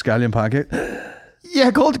knowing that scallion pancake. Yeah,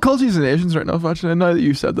 cultures and Asians right now, actually. Now that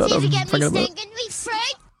you said that, I'm Did you get me thinking about it. stinking me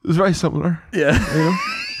fruit? It's very similar. Yeah.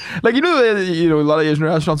 Like, a lot of Asian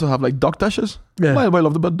restaurants will have like duck dishes. Yeah. I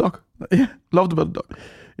love the bit of duck. Yeah. Love the bit of duck.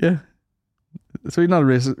 Yeah. So you're not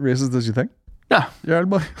as racist as you think? Yeah. You're old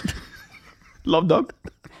boy. Love duck.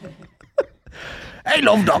 I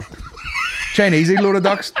love duck. Chinese eat a load of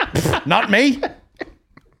ducks. Not me.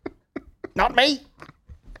 Not me.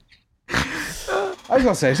 I was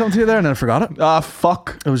gonna say something to you there and then I forgot it. Ah,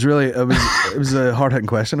 fuck. It was a hard hitting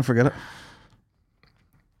question. I forget it.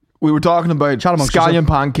 We were talking about Chat amongst scallion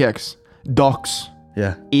pancakes, ducks,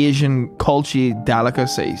 Yeah. Asian culture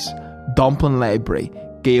delicacies, dumpling library,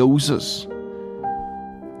 gyozas.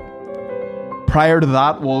 Prior to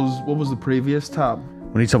that what was the previous tab?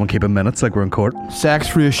 We need someone keeping minutes like we're in court. Sex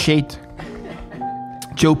through a sheet.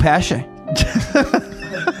 Joe Pesci.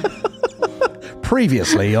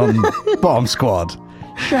 Previously on Bomb Squad.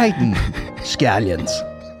 Shiting. Scallions.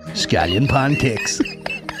 Scallion pancakes.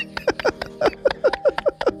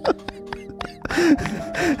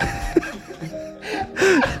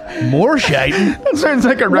 More shiting. That sounds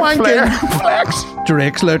like a Ric Wanking. Flair flex.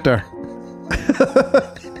 Drake's litter.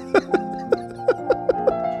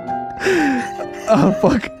 Oh,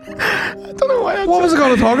 fuck. I don't know why. What was I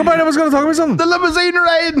going to talk about? I was going to talk about something. The limousine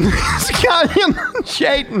riding, scallion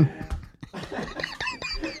shiting.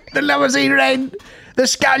 The limousine ride. The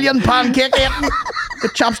scallion pancake eating. The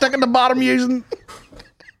chopstick at the bottom using.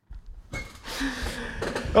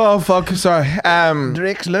 Oh fuck! Sorry.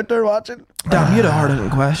 Drake's litter watching. Damn, you had a hard hitting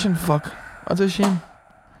question. Fuck. That's a shame.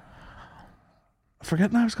 I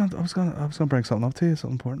forget now. I was going to bring something up to you.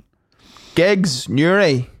 Something important. Gigs,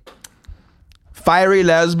 Newry, fiery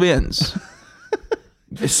lesbians,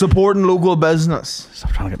 supporting local business.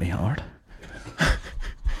 Stop trying to get me hard.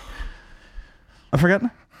 I'm forgetting.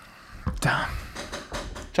 Damn.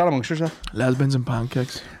 Chat amongst yourself. Lesbians and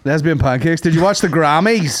pancakes. Lesbian pancakes. Did you watch the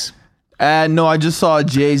Grammys? No, I just saw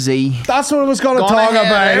Jay-Z. That's what I was going to talk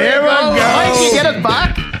about. Here we go. How did you get it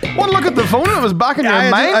back? One look at the phone and it was back in your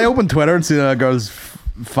mind. I opened Twitter and see that girl's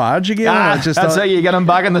fudge again. Ah, I just that's thought, it. You get him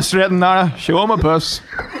back in the straight and narrow. Show him a puss.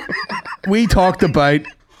 we talked about.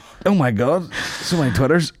 Oh my god, so many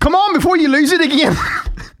Twitters. Come on before you lose it again.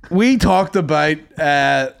 We talked about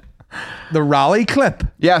the rally clip,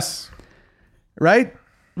 Yes. right?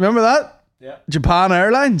 Remember that? Yeah. Japan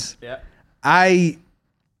Airlines. Yeah. I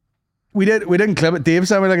We didn't clip it. Dave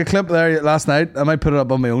sent me like a clip there last night. I might put it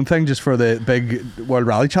up on my own thing just for the big World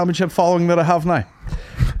Rally Championship following that I have now.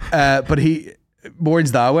 But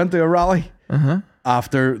Maureen's dad went to a rally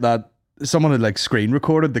after that. Someone had like screen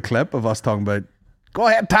recorded the clip of us talking about, go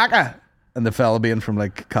ahead, Taka, and the fella being from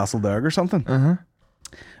like Castledurg or something.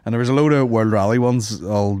 And there was a load of World Rally ones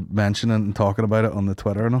all mentioning and talking about it on the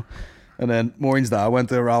Twitter and all. And then Maureen's dad went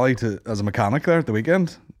to a rally as a mechanic there at the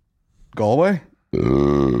weekend, Galway.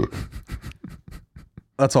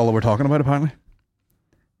 That's all that we're talking about apparently.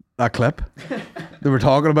 That clip. They were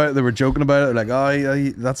talking about it, they were joking about it, like,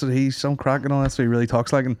 that's what he's some cracking on, that's what he really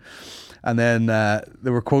talks like. And then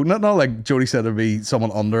they were quoting it and all, like Jody said there'd be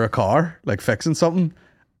someone under a car, like fixing something,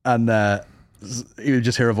 and you would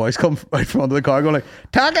just hear a voice come out from under the car going like,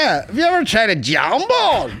 Taka, have you ever tried a jam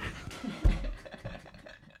ball?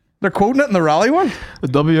 They're quoting it in the rally one. The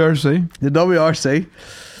WRC. The WRC.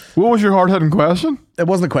 What was your hard-hitting question? It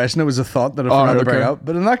wasn't a question, it was a thought that I forgot to bring up.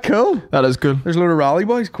 But isn't that cool? That is cool. There's a load of rally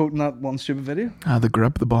boys quoting that one stupid video. The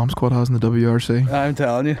grip the bomb squad has in the WRC. I'm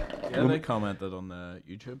telling you. Yeah, they commented on the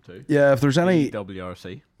YouTube too. Yeah, if there's any...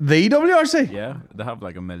 WRC. The WRC? Yeah, they have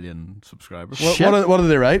like 1 million subscribers. What did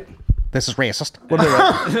they write? This is racist. What did they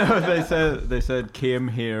write? No, they said came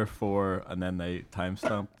here for, and then they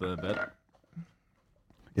timestamped the bit.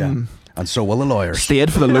 Yeah. And so will the lawyers.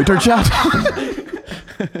 Stayed for the looter chat.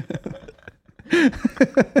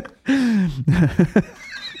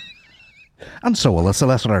 And so will the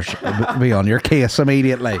solicitors be on your case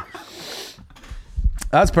immediately.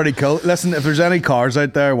 That's pretty cool. Listen, if there's any cars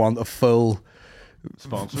out there want a full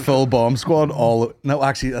bomb squad, no,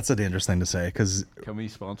 actually that's a dangerous thing to say, because can we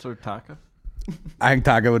sponsor Taka? I think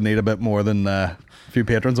Taka would need a bit more than a few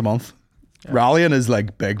patrons a month. Yeah. Rallying is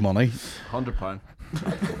like big money. £100.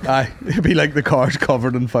 It'd be like the car's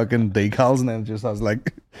covered in fucking decals, and then it just has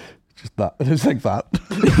like just that, just like that,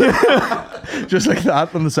 just like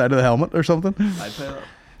that on the side of the helmet or something. I'd pay that.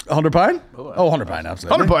 £100? Oh, £100,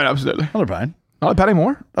 absolutely. £100, absolutely. £100. Not a penny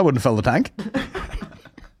more. That wouldn't fill the tank.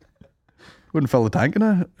 Wouldn't fill the tank in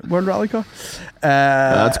a World Rally car.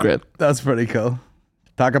 That's great. That's pretty cool.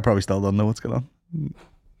 Taka probably still doesn't know what's going on.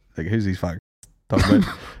 Like, who's these fucks talking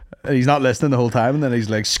about? And he's not listening the whole time, and then he's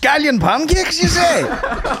like, scallion pancakes, you say?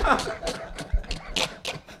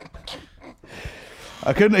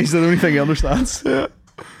 He's the only thing he understands. Yeah.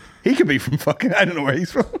 He could be from fucking, I don't know where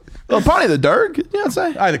he's from. Well, probably the Derg, yeah, I'd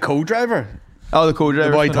say. The co-driver. Oh, the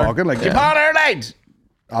co-driver. The boy talking, like, yeah.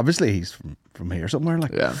 Obviously, he's from here somewhere,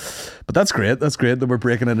 like. Yeah. But that's great. That's great that we're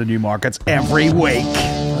breaking into new markets every week.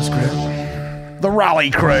 That's great. The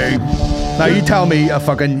Rally Crew. Now, you tell me a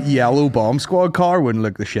fucking yellow bomb squad car wouldn't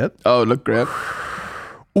look the shit. Oh, it looked great.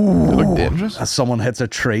 Ooh. It looked dangerous. As someone hits a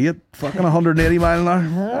tree at fucking 180 mile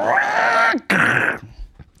an hour.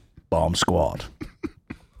 Bomb squad.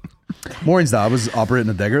 Maureen's dad was operating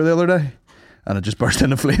a digger the other day, and it just burst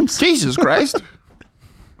into flames. Jesus Christ.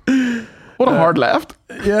 What a hard left.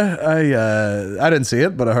 Yeah, I didn't see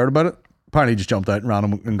it, but I heard about it. Apparently he just jumped out and ran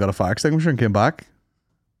and got a fire extinguisher and came back.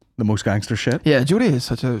 The most gangster shit. Yeah, Jody is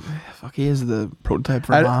such a... Fuck, he is the prototype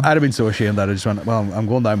for a man. I'd have been so ashamed that I just went, well, I'm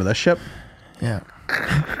going down with this ship. Yeah.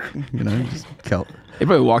 You know, just kill. He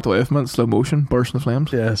probably walked away from it in slow motion, burst in the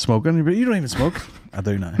flames. Yeah, smoking. You don't even smoke. I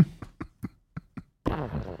do now.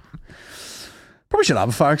 Probably should have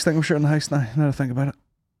a fire extinguisher in the house now that I think about it.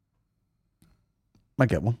 Might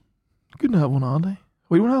get one. Good to have one on,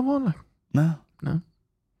 We don't have one, like. No. I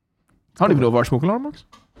don't even know if our smoke alarm works,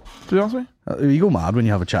 to be honest with you. You go mad when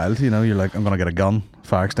you have a child, you know. You're like, I'm going to get a gun,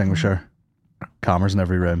 fire extinguisher, cameras in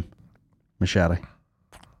every room, machete.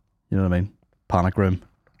 You know what I mean? Panic room,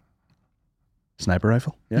 sniper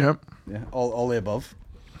rifle. Yeah. Yep. Yeah. All the above.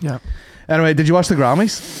 Yeah. Anyway, did you watch the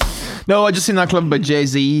Grammys? No, I just seen that clip about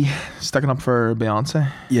Jay-Z sticking up for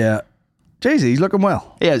Beyonce. Yeah. Jay-Z's looking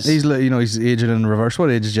well. He is. He's aging in reverse. What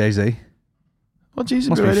age is Jay-Z? Well, Jay-Z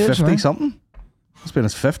must be 50 something. Must be in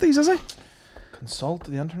his 50s, is he? Consult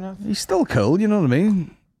the internet. He's still cool, you know what I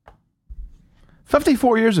mean?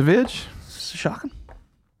 54 years of age. It's shocking.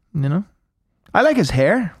 You know? I like his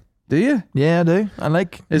hair. Do you? Yeah, I do. I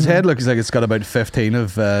like... His head looks like it's got about 15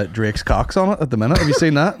 of Drake's cocks on it at the minute. Have you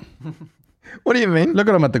seen that? What do you mean? Look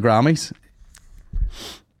at him at the Grammys.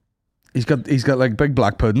 He's got like big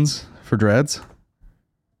black puddings for dreads.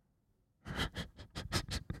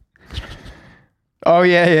 Oh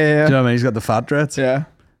yeah. Do you know what I mean? He's got the fat dreads. Yeah.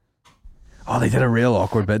 Oh, they did a real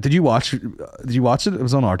awkward bit. Did you watch it? It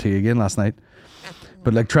was on RT again last night.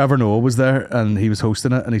 But like Trevor Noah was there and he was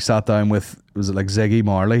hosting it, and he sat down with, was it like Ziggy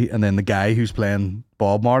Marley and then the guy who's playing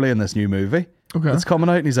Bob Marley in this new movie. Okay. that's coming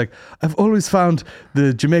out, and he's like, I've always found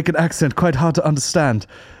the Jamaican accent quite hard to understand.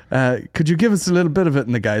 Could you give us a little bit of it?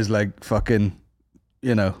 And the guy's like, fucking,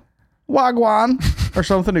 wagwan or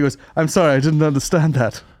something. He goes, I'm sorry, I didn't understand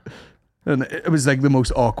that. And it was like the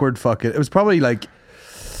most awkward fucking. It was probably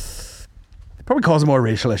causing more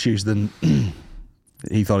racial issues than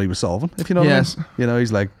he thought he was solving. If you know what I mean.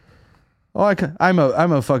 He's like, oh, I'm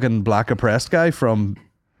a fucking black oppressed guy from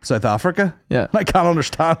South Africa. Yeah. I can't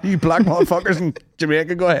understand you black motherfuckers in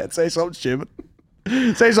Jamaica. Go ahead, say something stupid.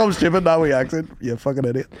 Say something stupid, that way accent. You fucking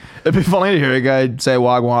idiot. It'd be funny to hear a guy say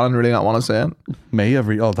wagwan and really not want to say it. Me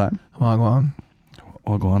all the time. Wagwan.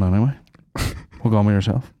 Wagwan anyway. Wagwan with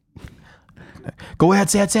yourself. Go ahead,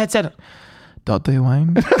 say it. Dirty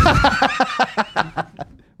wine.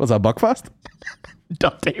 What's that, Buckfast?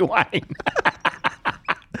 Dirty wine.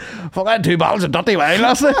 Fucking 2 bottles of dirty wine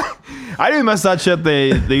last night. I do miss that shit they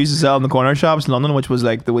used to sell in the corner shops in London, which was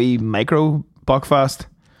like the wee micro Buckfast.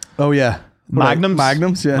 Oh yeah. Magnums.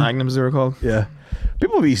 Magnums, yeah. Magnums they were called. Yeah.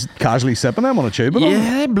 People be casually sipping them on a tube.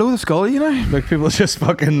 Yeah, they blow the skull, Like people just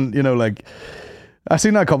fucking, like, I've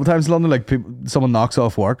seen that a couple of times in London. Like someone knocks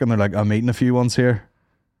off work and they're like, I'm eating a few ones here,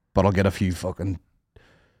 but I'll get a few fucking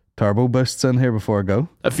turbo boosts in here before I go.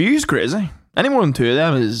 A few's crazy. Any more than 2 of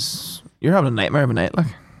them you're having a nightmare of a night, like.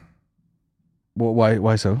 Well,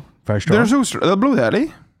 why so? Very strong. They'll blow that, eh?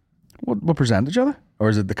 What percentage are they? Or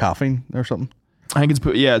is it the caffeine or something? I think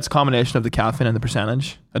it's a combination of the caffeine and the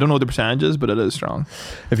percentage. I don't know what the percentage is, but it is strong.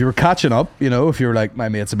 If you were catching up, if you were like, my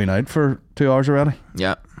mates have been out for 2 hours already.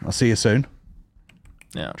 Yeah. I'll see you soon.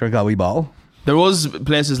 Yeah. Drink that wee bottle. There was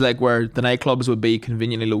places like where the nightclubs would be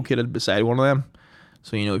conveniently located beside one of them.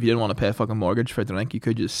 So, if you didn't want to pay a fucking mortgage for a drink, you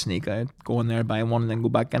could just sneak out, go in there, buy one, and then go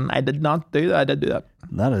back in. I did not do that. I did do that.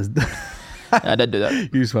 That is... I did do that.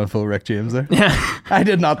 You just went full Rick James there. Yeah. I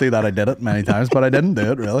did not do that. I did it many times, but I didn't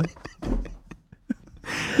do it, really.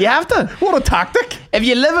 You have to. What a tactic. If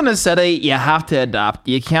you live in a city, you have to adapt.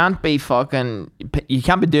 You can't be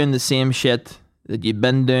doing the same shit that you've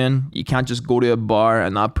been doing. You can't just go to a bar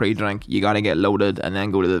and not pre-drink. You got to get loaded and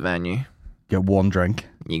then go to the venue. Get one drink.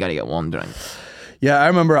 You got to get one drink. Yeah, I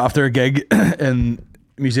remember after a gig in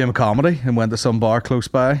Museum of Comedy and went to some bar close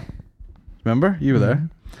by. Remember? You were there.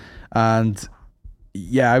 And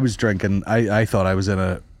yeah, I was drinking. I thought I was in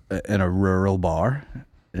a rural bar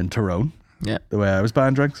in Tyrone. Yeah. The way I was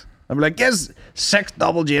buying drinks. I'm like, yes, 6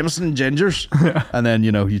 double Jameson gingers. And then,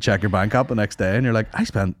 you check your bank app the next day and you're like, I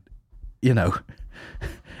spent,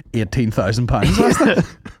 £18,000 last night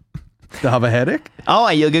to have a headache. Oh,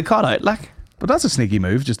 you'll get caught out, like. But that's a sneaky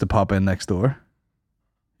move, just to pop in next door.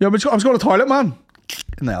 Yeah, but I was going to the toilet, man.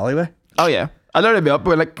 In the alleyway. Oh, yeah. I'd literally be up.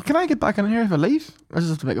 We're like, can I get back in here if I leave? I just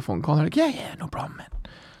have to make a phone call. They're like, yeah, no problem, man.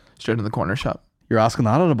 Straight in the corner shop. You're asking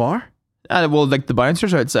that at a bar? Well, like the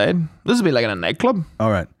bouncers outside. This would be like in a nightclub. All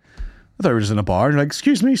right. I thought we were just in a bar and you're like,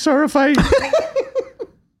 excuse me, sir, if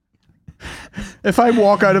I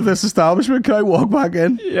walk out of this establishment, can I walk back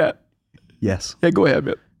in? Yeah. Yes. Yeah, go ahead,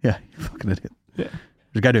 mate. Yeah, you fucking idiot. Yeah.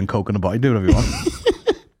 There's a guy doing coke in the bar. Do whatever you want.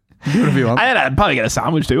 Do whatever you want. I'd probably get a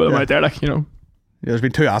sandwich too while I'm out there, like, Yeah, there's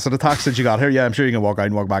been 2 acid attacks since you got here. Yeah, I'm sure you can walk out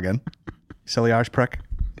and walk back in. Silly Irish prick.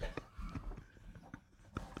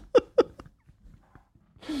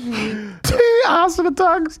 2 acid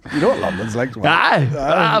attacks. You know what London's like?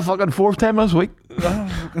 Fucking 4th time last week.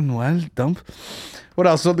 Fucking wild dump. What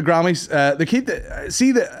else? So the Grammys.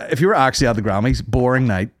 If you were actually at the Grammys, boring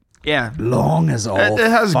night. Yeah. Long as all. It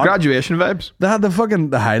has fuck. graduation vibes. They had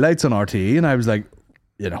the highlights on RTE, and I was like,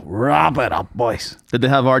 wrap it up, boys. Did they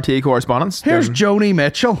have RTE correspondence? Here's Joni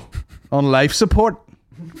Mitchell on life support.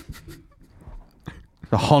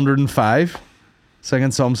 105,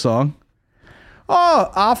 singing some song.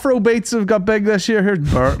 Oh, Afro beats have got big this year. Here's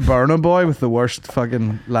Burna Boy with the worst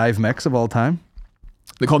fucking live mix of all time.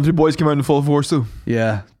 The Country Boys came out in full force too.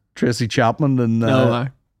 Yeah, Tracy Chapman and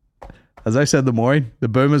as I said the morning, the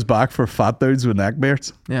boom is back for fat dudes with neck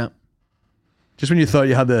beards. Yeah. Just when you thought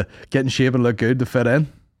you had to get in shape and look good to fit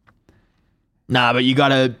in. Nah, but you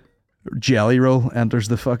gotta. Jelly Roll enters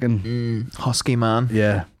the fucking husky man.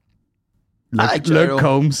 Yeah. Luke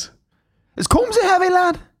Combs. Is Combs a heavy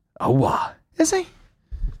lad? Oh, what? Is he?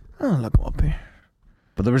 Oh, look him up here.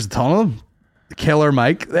 But there was a ton of them. Killer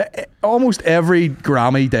Mike. Almost every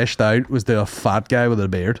Grammy dished out was a fat guy with a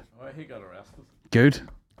beard. Oh, he got arrested. Good.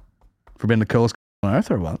 For being the coolest on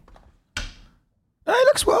earth or what? He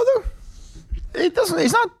looks well though.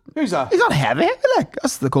 He's not. Who's that? He's not heavy. Like,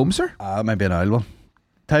 that's the Combs, sir. It might be an old one.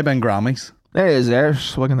 Type in Grammys. There he is there,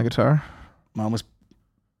 swinging the guitar. Man was...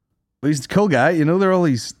 He's a cool guy. They're all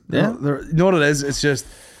these... Yeah. You know what it is? It's just...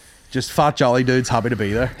 Just fat jolly dudes happy to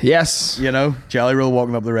be there. Yes. You know, Jelly Roll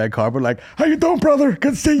walking up the red carpet like, how you doing, brother?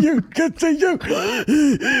 Good to see you. Good to see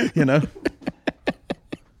you. You know?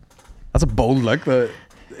 That's a bold look that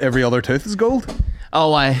every other tooth is gold.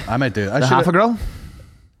 Oh, why? I might do it. The half a girl?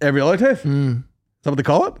 Every other tooth? Is that what they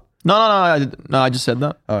call it? No. I just said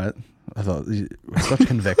that. All right. I thought, such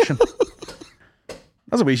conviction.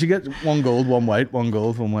 That's what we should get. One gold, one white, one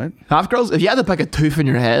gold, one white. Half girls, if you had to pick a tooth in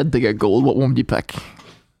your head to get gold, what one would you pick?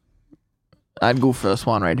 I'd go for this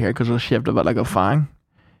one right here because it's shaped a bit like a fang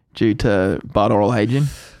due to bad oral hygiene.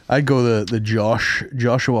 I'd go the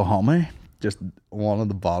Joshua Homme, just one of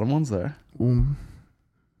the bottom ones there.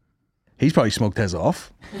 He's probably smoked his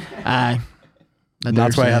off. Aye. And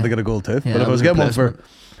that's why I had to get a gold tooth. Yeah, but if I was getting one for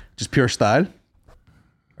just pure style,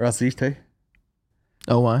 or else these two.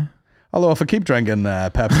 Oh, why? Although if I keep drinking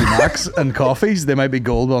Pepsi Max and coffees, they might be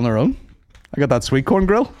gold on their own. I got that sweet corn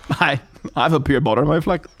grill. I have a pure butter mouth,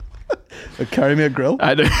 like. Carry me a grill.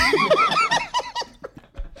 I do.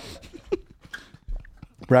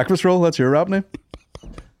 Breakfast roll, that's your rap name.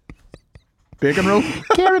 Bacon roll.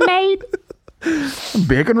 Carry made.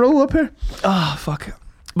 Bacon roll up here. Oh, fuck.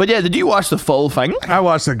 But yeah, did you watch the full thing? I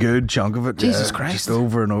watched a good chunk of it. Jesus Christ. Just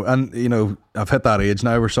over and over. And, you know, I've hit that age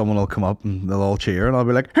now where someone will come up and they'll all cheer and I'll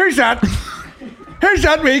be like, who's that? Who's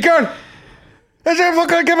that wee girl? Is there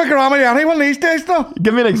fucking give a Grammy to anyone these days, though?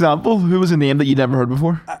 Give me an example. Who was a name that you'd never heard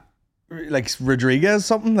before? Like Rodriguez,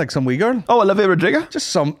 something, like some wee girl. Oh, Olivia Rodrigo? Just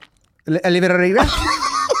some. Olivia Rodriguez.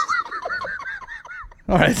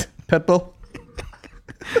 All right, Pitbull.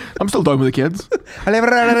 I'm still done with the kids. Olivia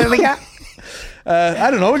Rodriguez.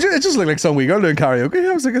 I don't know. It just looked like some wee girl doing karaoke.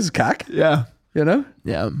 I was like, this is cack. Yeah. You know?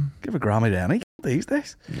 Yeah. Give a Grammy to any these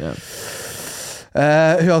days. Yeah.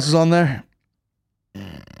 Who else was on there?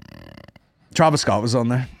 Travis Scott was on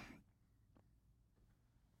there.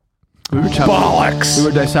 Bollocks! We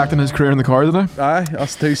were dissecting his career in the car today. Aye,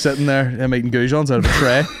 us two sitting there, him eating goujons out of a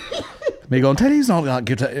tray. Me going, Teddy's not that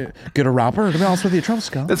good a rapper, to be honest with you, Travis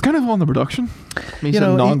Scott. It's kind of on the production. You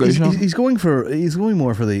know, he's going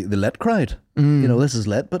more for the lit crowd. You know, this is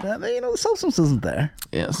lit, but you know, the substance isn't there.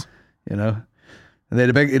 Yes. You know, and they had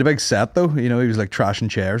a big set though. You know, he was like trashing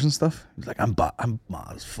chairs and stuff. He was like, I'm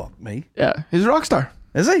mad as fuck, me. Yeah, he's a rock star.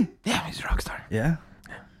 Is he? Yeah, he's a rock star. Yeah.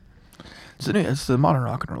 It's the modern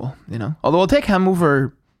rock and roll, you know. Although I'll take him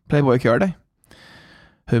over Playboy Cardi,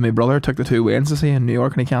 who my brother took the 2 Waynes to see in New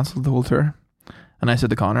York, and he cancelled the whole tour. And I said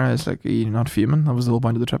to Connor, I was like, are you not fuming? That was the whole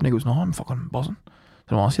point of the trip. And he goes, no, I'm fucking buzzing. I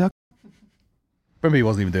don't want to see that. Maybe he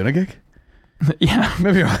wasn't even doing a gig. Yeah.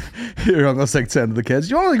 Maybe your uncle's like saying to the kids,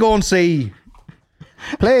 you want to go and see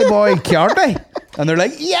Playboy Cardi? And they're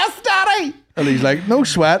like, yes, daddy. And he's like, no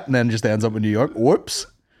sweat. And then just ends up in New York. Whoops.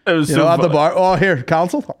 It was at the bar. Oh, here,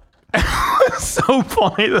 cancel. So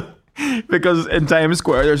funny though, because in Times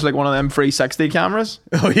Square there's like one of them 360 cameras.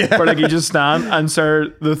 Oh yeah, where like you just stand, and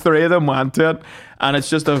sir, the 3 of them went to it, and it's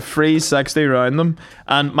just a 360 around them,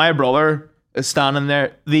 and my brother is standing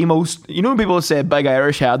there, the most, you know when people say big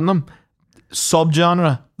Irish head in them,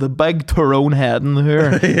 subgenre, the big Tyrone head in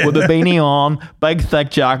here yeah. With the beanie on, big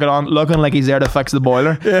thick jacket on, looking like he's there to fix the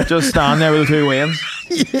boiler, just standing there with the 2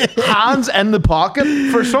 Waynes, hands in the pocket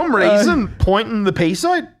for some reason, pointing the piece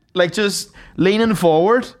out. Like just leaning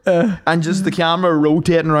forward and just the camera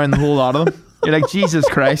rotating around the whole lot of them. You're like, Jesus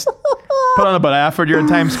Christ. Put on a bit of effort. You're in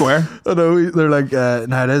Times Square. I know. They're like,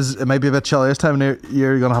 now it might be a bit chilly this time of year.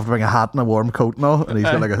 You're going to have to bring a hat and a warm coat and all. And he's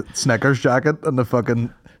got like a Snickers jacket and the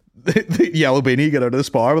fucking the yellow beanie. Get out of the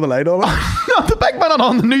spar with a light on it. Not the big man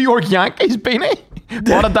on the New York Yankees beanie.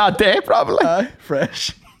 Wanted that day, probably.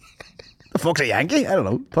 Fresh. The fuck's a Yankee? I don't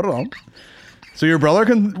know. Put it on. So your brother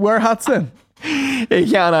can wear hats then?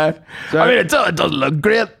 He can't. I mean, it doesn't look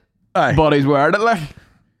great, but he's wearing it. Like,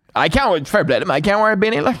 I can't. Fair play to him. I can't wear a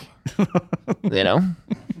beanie. Like, you know,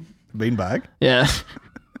 beanbag. Yeah,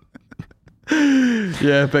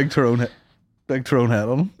 yeah. Big Tyrone hat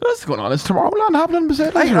on him. What's going on? Is Tomorrowland happening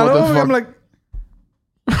beside? I know. I'm like,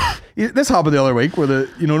 this happened the other week where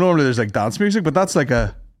normally there's like dance music, but that's like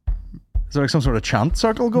is there like some sort of chant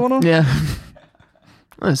circle going on? Yeah.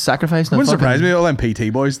 Sacrifice. It wouldn't surprise me. All them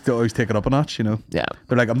PT boys, they always take it up a notch, you know. Yeah.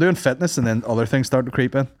 They're like, I'm doing fitness, and then other things start to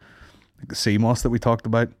creep in. Like the CMOS that we talked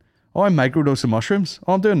about. Oh, I'm microdosing mushrooms.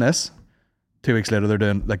 Oh, I'm doing this. 2 weeks later, they're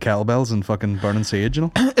doing like kettlebells and fucking burning sage, you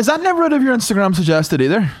know. Is that never out of your Instagram suggested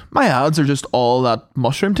either? My ads are just all that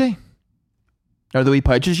mushroom tea. Or the wee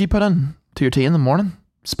pouches you put in to your tea in the morning.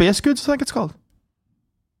 Space Goods, I think it's called.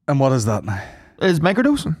 And what is that now? It's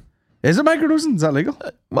microdosing. Is it microdosing? Is that legal?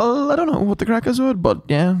 Well, I don't know what the crack is with it, but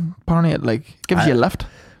yeah, apparently it like gives you a lift.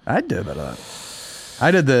 I'd do a bit of that. I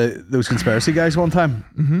did those conspiracy guys one time,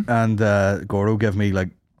 and Gordo gave me like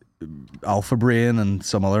alpha brain and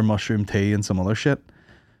some other mushroom tea and some other shit.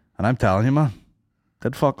 And I'm telling you, man,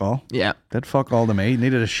 did fuck all. Yeah. Did fuck all to me.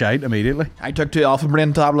 Needed a shite immediately. I took 2 alpha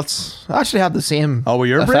brain tablets. I actually had the same Oh, with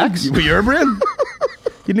your effects. brain? With your brain?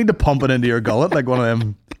 You need to pump it into your gullet like one of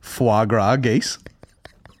them foie gras geese.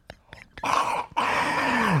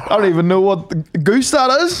 I don't even know what the goose that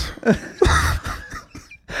is.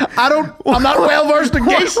 I'm not well versed in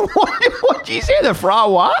geese. What did you say? The FOIE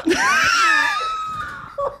WHA?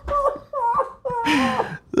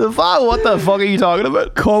 The FOIE, what the fuck are you talking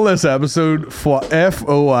about? Call this episode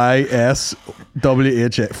FOISWHA.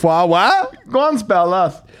 FOIE WHA? Go on, spell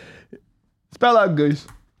that. Spell out goose.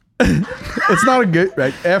 It's not a good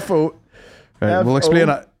right. FO. Right, we'll explain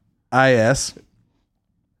it. IS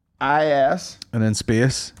IS. and then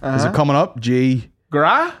space. Is it coming up? G.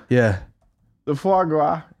 Gras? Yeah. The foie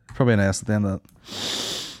gras. Probably an S at the end of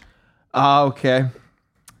that. Ah, okay.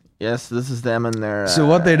 Yes, this is them in their. So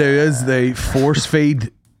what they do is they force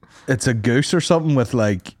feed. It's a goose or something with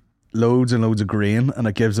like loads and loads of grain, and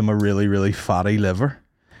it gives them a really, really fatty liver.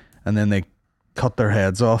 And then they cut their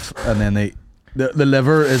heads off, and then the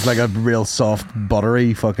liver is like a real soft,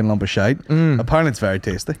 buttery fucking lump of shite. Apparently, it's very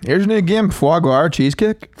tasty. Here's a new game: foie gras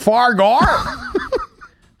cheesecake. Foie gras.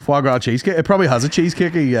 Foie gras cheesecake. It probably has a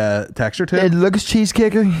cheesecakey texture to It it, looks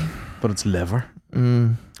cheesecakey. but it's liver.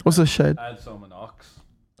 What's this shit? I had some in Ox.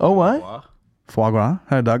 Oh, what? Wow, Foie gras.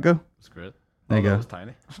 How'd that go? it's great. There you Although go. It's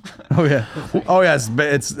tiny. Oh yeah. Oh yeah.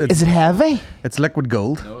 It's Is it heavy? it's liquid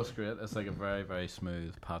gold. No, it's great. It's like a very, very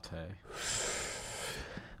smooth pate.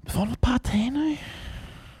 What a pate now?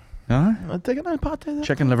 Huh? I'm taking out pate. There.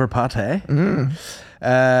 Chicken liver pate. I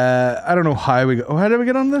don't know how we go. Oh, how did we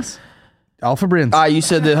get on this? Alpha brains. You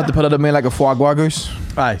said they had to put it in me like a foie gras goose.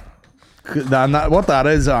 Aye. What that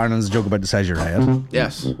is, Aaron, is a joke about the size of your head.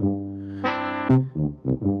 Yes.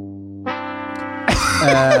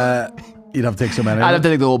 You'd have to take so many. I'd have to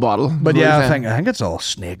take the whole bottle. But yeah, I think it's all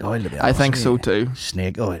snake oil. To be I honest think with so you. too.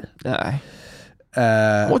 Snake oil. Aye.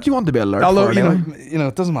 Uh, What do you want to be alert although for? you Anyway? know,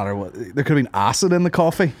 it doesn't matter what. There could have been acid in the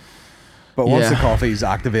coffee, but once the Yeah. coffee's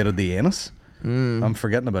activated the anus, I'm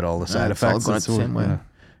forgetting about all the side it's all effects. going It's the same way.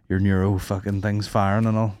 your neuro fucking things firing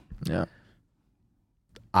and all. Yeah.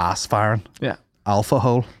 Ass firing. Yeah. Alpha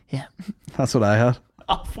hole. Yeah. That's what I had.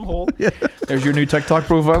 Alcohol. There's your new TikTok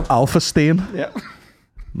profile. Alpha stain. Yeah.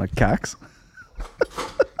 My cacks.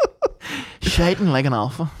 Shiting like an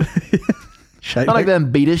alpha. Shite Not like like-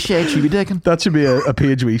 them beta shit you be taking. That should be a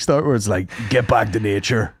page we start where it's like, get back to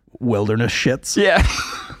nature, wilderness shits. Yeah.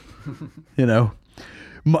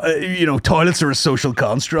 You know, toilets are a social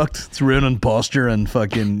construct. It's ruining posture and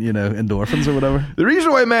fucking, endorphins or whatever. The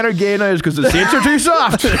reason why men are gay now is because the seats are too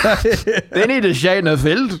soft. They need to shite in a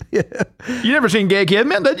field. Yeah. You never seen gay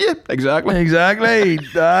cavemen, did you? Exactly. Exactly.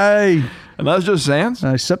 Aye. And that's just science.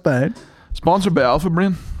 I sit down. Sponsored by Alpha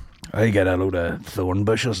Brain. I get a load of thorn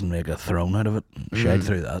bushes and make a throne out of it. Shite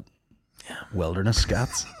through that. Yeah. Wilderness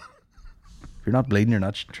scats. If you're not bleeding, you're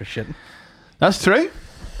not shitting. That's true.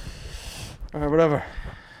 Whatever.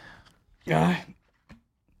 Aye.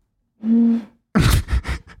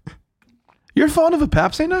 You're fond of a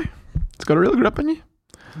Pepsi now? It's got a real grip on you.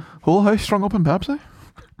 Whole house strung up in Pepsi.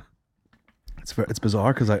 It's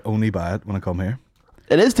bizarre because I only buy it when I come here.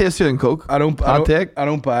 It is tastier than Coke. I don't buy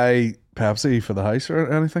Pepsi for the house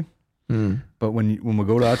or anything. But when we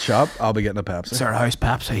go to that shop, I'll be getting a Pepsi. It's our house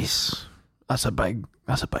Pepsis. That's a big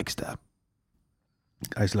step.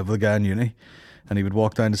 I used to live with a guy in uni, and he would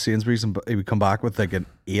walk down to Sainsbury's and he would come back with like an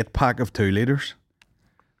 8-pack of 2 litres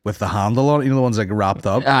with the handle on it. You know the ones like wrapped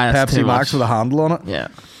up. That's Pepsi too Max much. with a handle on it. Yeah.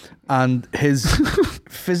 And his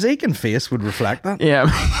physique and face would reflect that. Yeah.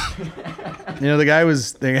 The guy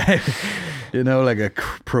was, like a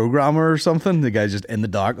programmer or something. The guy's just in the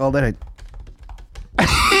dark all day.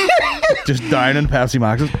 Just downing Pepsi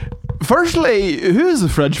Maxes. Firstly, who is the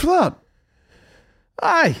fridge for that?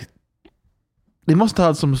 Aye. They must have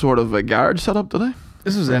had some sort of a garage set up today.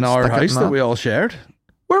 This was in our Stick it house in that that. we all shared.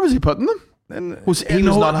 Where was he putting them? And He was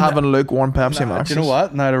not having lukewarm Pepsi Max. Do you know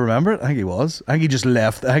what? Now that I remember it, I think he was. I think he just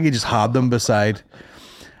left. I think he just had them beside.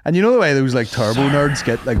 And you know the way those like turbo nerds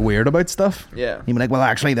get like weird about stuff? Yeah. He'd be like, well,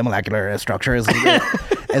 actually, the molecular structure is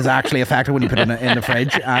actually affected when you put it in the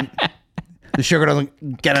fridge. And the sugar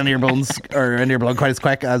doesn't get into your bones or into your blood quite as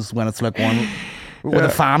quick as when it's lukewarm. With a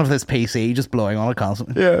fan of this PC just blowing on it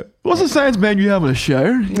constantly. Yeah. What's the science man you have in a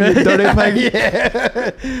shower? You dirty pig.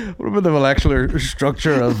 Yeah. What about the molecular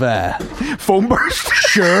structure of Foam burst.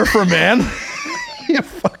 Sure for men? You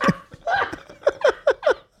fucking.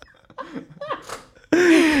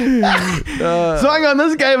 So hang on,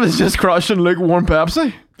 this guy was just crushing lukewarm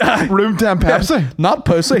Pepsi. Room temp Pepsi. Not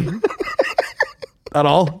pussy. At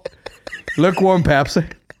all. lukewarm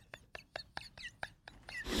Pepsi.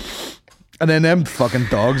 And then them fucking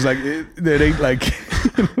dogs, like, they eat like,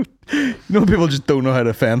 you know, people just don't know how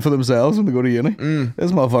to fend for themselves when they go to uni.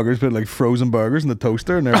 This motherfuckers put like frozen burgers in the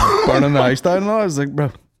toaster and they're burning the house down and all. I was like,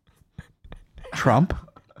 bro, Trump.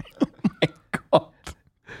 Oh my God.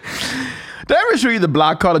 Did I ever show you the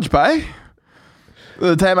black cottage pie?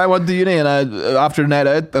 The time I went to uni and after the night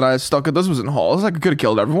out, and I stuck it. This was in halls. Like I could have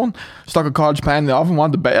killed everyone. Stuck a cottage pie in the oven,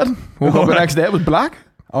 went to bed. Woke up the next day, it was black.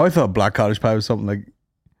 Oh, I thought black cottage pie was something like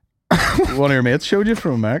one of your mates showed you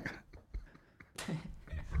from America.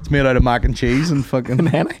 It's made out of mac and cheese and fucking And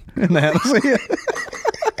Henny. and Hennessy.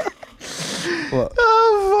 What?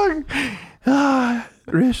 Oh fuck.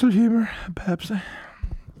 Racial humor, Pepsi.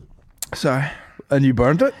 Sorry. And you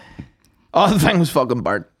burnt it? Oh, the thing was fucking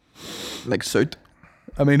burnt. Like soot.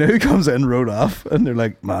 I mean, who comes in, wrote off, and they're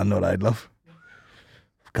like, man, no, I'd love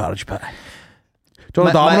cottage pie. Do you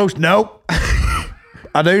want Domino's? No.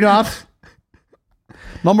 I do not.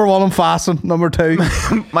 Number one, I'm fasting. Number two.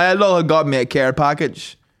 My elder had got me a care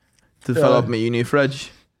package to fill up my uni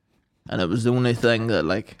fridge. And it was the only thing that,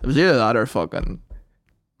 like, it was either that or fucking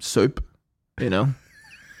soup, you know?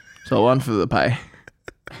 So I went for the pie.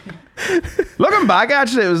 Looking back,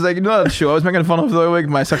 actually, it was like, you know that show I was making fun of the other week,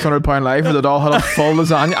 my 600-pound life, where it all had a full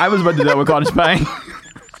lasagna. I was about to do that with cottage pie.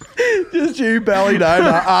 Just you belly down,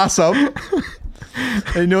 ass up.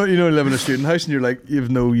 And you know, you live in a student house and you're like, you have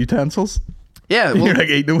no utensils. Yeah, well, You're like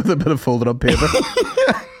eating it with a bit of folded up paper.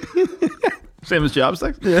 same as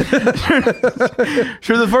chopsticks. Yeah.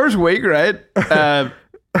 Sure, the first week, right? I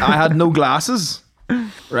had no glasses,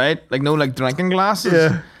 right? Like no like drinking glasses.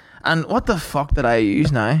 Yeah. And what the fuck did I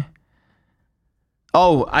use now?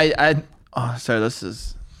 Oh, oh, sorry, this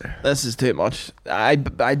is too much. I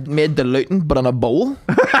made diluting, but in a bowl.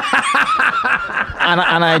 and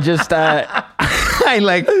I just I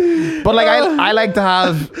like to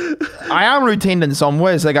have. I am routine in some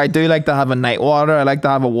ways. Like I do like to have a night water. I like to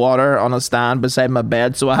have a water on a stand beside my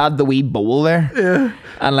bed. So I had the wee bowl there. Yeah.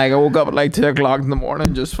 And like I woke up at like 2 o'clock in the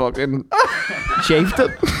morning, just fucking chafed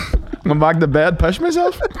it. Went back to bed, pushed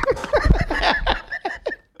myself.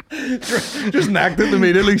 Just knacked it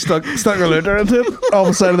immediately, stuck a looter into it off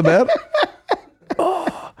the side of the bed.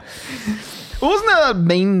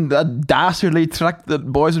 Wasn't that dastardly trick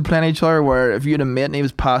that boys would play on each other where if you had a mate and he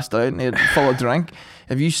was passed out and he had full of drink,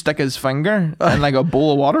 if you stick his finger in like a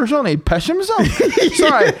bowl of water or something, he'd piss himself?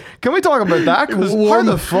 Sorry, can we talk about that? Because how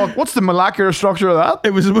the fuck, what's the molecular structure of that?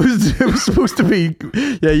 It was supposed to be,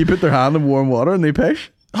 yeah, you put their hand in warm water and they piss.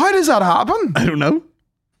 How does that happen? I don't know.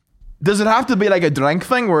 Does it have to be like a drink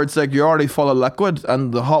thing where it's like you're already full of liquid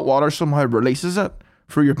and the hot water somehow releases it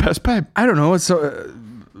through your piss pipe? I don't know. It's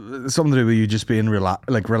something to do with you just being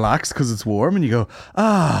relaxed because it's warm and you go,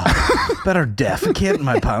 better defecate in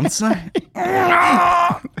my pants now.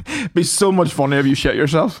 Be so much funnier if you shit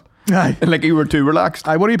yourself. Aye. Like you were too relaxed.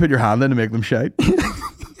 What do you put your hand in to make them shite?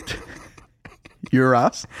 Your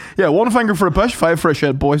ass? Yeah, 1 finger for a push, 5 for a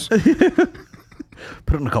shit, boys. Put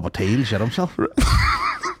it in a cup of tea and shit himself.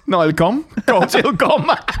 No, he'll come. God, he'll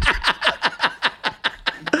come.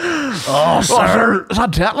 Oh, sir. Is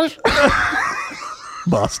that tetanus?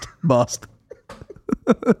 Bust. Oh,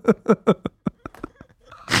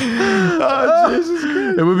 Jesus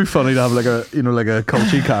Christ. It would be funny to have like a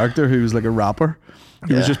culty character who's like a rapper.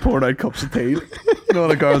 He was just pouring out cups of tea, you know,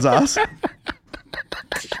 on a girl's ass.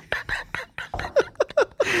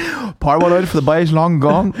 Pour one out for the boys long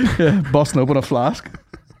gone. Yeah, busting open a flask.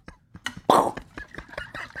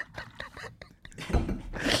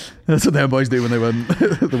 That's what them boys do when they win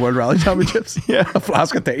the World Rally Championships. Yeah. A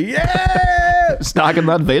flask of tea. Yeah! Stacking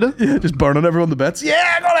that Vita. Yeah, just burning everyone to bits. Yeah,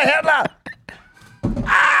 I got a Hitler!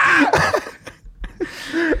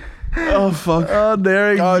 Oh, fuck. Oh,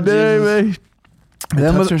 there Oh, Jesus.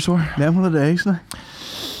 Them Tits are sore. were the days now.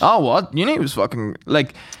 Oh, what? Uni was fucking,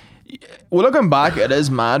 like, well, looking back, it is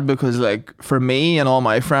mad because, like, for me and all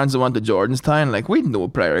my friends that went to Jordanstown, like, we'd no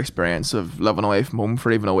prior experience of living away from home for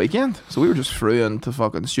even a weekend. So we were just through into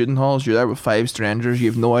fucking student halls. You're there with 5 strangers. You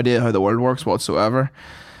have no idea how the world works whatsoever.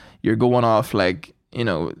 You're going off, like, you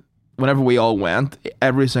know, whenever we all went,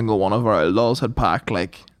 every single one of our outlaws had packed,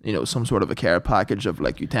 like, you know, some sort of a care package of,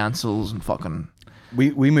 like, utensils and fucking...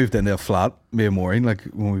 We moved into a flat, me and Maureen, like,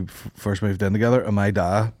 when we first moved in together, and my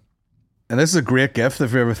dad... And this is a great gift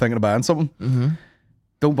if you're ever thinking of buying something. Mm-hmm.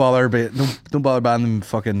 Don't bother buying them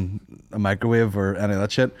fucking a microwave or any of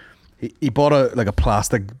that shit. He bought a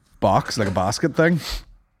plastic box, like a basket thing,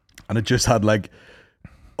 and it just had like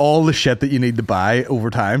all the shit that you need to buy over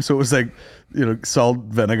time. So it was like, you know, salt,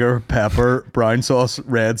 vinegar, pepper, brown sauce,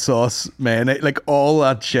 red sauce, mayonnaise, like all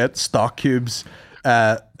that shit, stock cubes,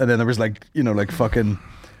 And then there was like, like fucking,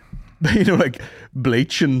 like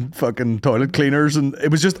bleach and fucking toilet cleaners, and it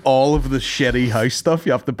was just all of the shitty house stuff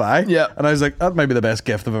you have to buy. Yeah. And I was like, that might be the best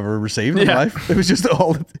gift I've ever received in my life. It was just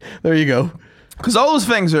all, there you go. Because all those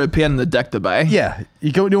things are a pain in the dick to buy. Yeah.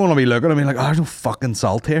 You don't want to be looking at me like, oh, there's no fucking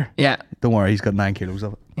salt here. Yeah. Don't worry, he's got 9 kilos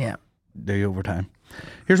of it. Yeah. Do you over time.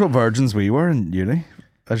 Here's what virgins we were in uni.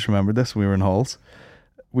 I just remembered this when we were in halls.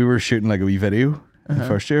 We were shooting like a wee video in the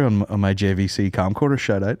first year on my JVC camcorder,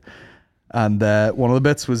 shout out. And one of the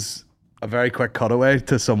bits was a very quick cutaway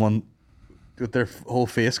to someone with their whole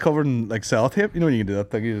face covered in like sellotape. You know when you can do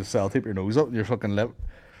that thing, you just sellotape your nose up and your fucking lip.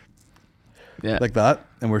 Yeah. Like that.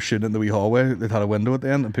 And we're shooting in the wee hallway. They had a window at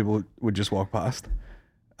the end and people would just walk past.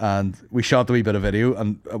 And we shot the wee bit of video,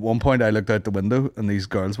 and at one point I looked out the window and these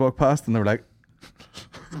girls walked past and they were like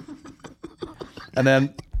and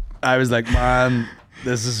then I was like, man,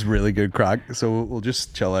 this is really good crack, so we'll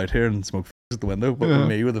just chill out here and smoke at the window, but with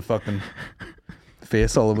me with a fucking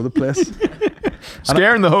face all over the place.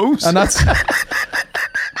 Scaring the host. And that's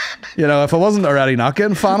if I wasn't already not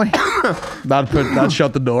getting fanny, that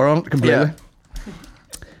shut the door on it completely. Yeah.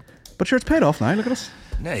 But sure, it's paid off now. Look at us.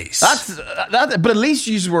 Nice. But at least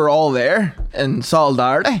you were all there in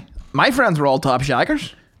solidarity. My friends were all top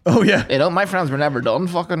shaggers. Oh yeah. My friends were never done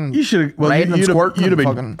fucking. You should have. Well, riding and you'd squirting have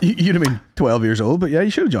and been. You'd have been 12 years old, but yeah, you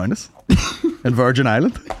should have joined us in Virgin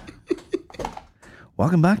Island.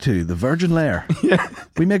 Welcome back to the Virgin Lair. Yeah.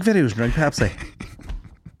 We make videos and drink Pepsi. Do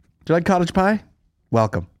you like cottage pie?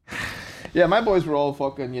 Welcome. Yeah, my boys were all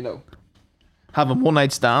fucking, having one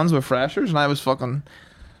night stands with freshers, and I was fucking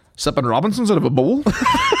sipping Robinsons out of a bowl.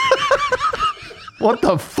 What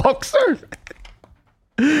the fuck, sir?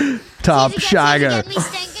 Top shagger.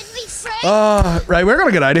 Right, we're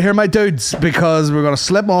gonna get out of here, my dudes, because we're gonna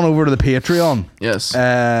slip on over to the Patreon. Yes.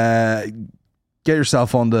 Get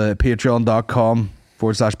yourself on the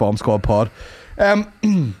patreon.com/Bomb Squad Pod.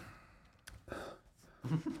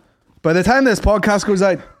 By the time this podcast goes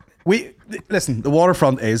out, listen, the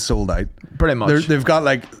waterfront is sold out. Pretty much. They've got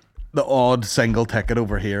like the odd single ticket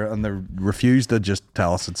over here, and they refuse to just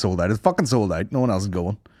tell us it's sold out. It's fucking sold out. No one else is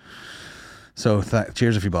going. So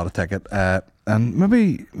cheers if you bought a ticket. And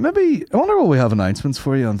maybe I wonder what we have announcements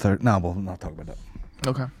for you on Thursday. No, we'll not talk about that.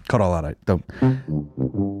 Okay. Cut all that out. Don't.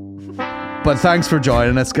 But thanks for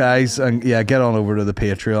joining us, guys. And yeah, get on over to the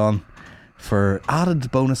Patreon for added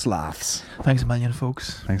bonus laughs. Thanks a million,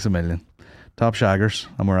 folks. Thanks a million. Top shaggers,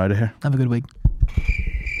 and we're out of here. Have a good week.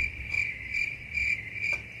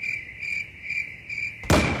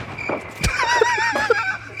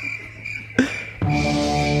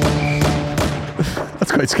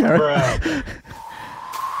 That's quite scary.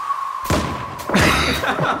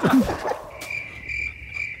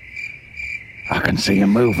 I can see him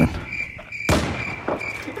moving.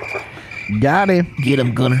 Got him. Get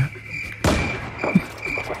him, Gunner.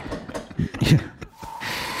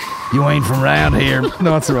 You ain't from round here.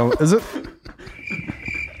 No, it's wrong. Is it?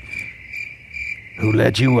 Who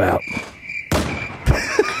let you out?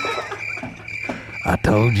 I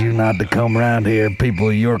told you not to come round here, people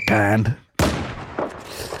of your kind.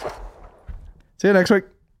 See you next week.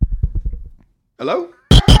 Hello?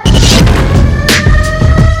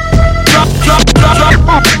 Drop the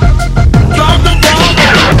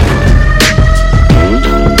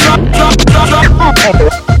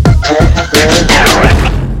bomb.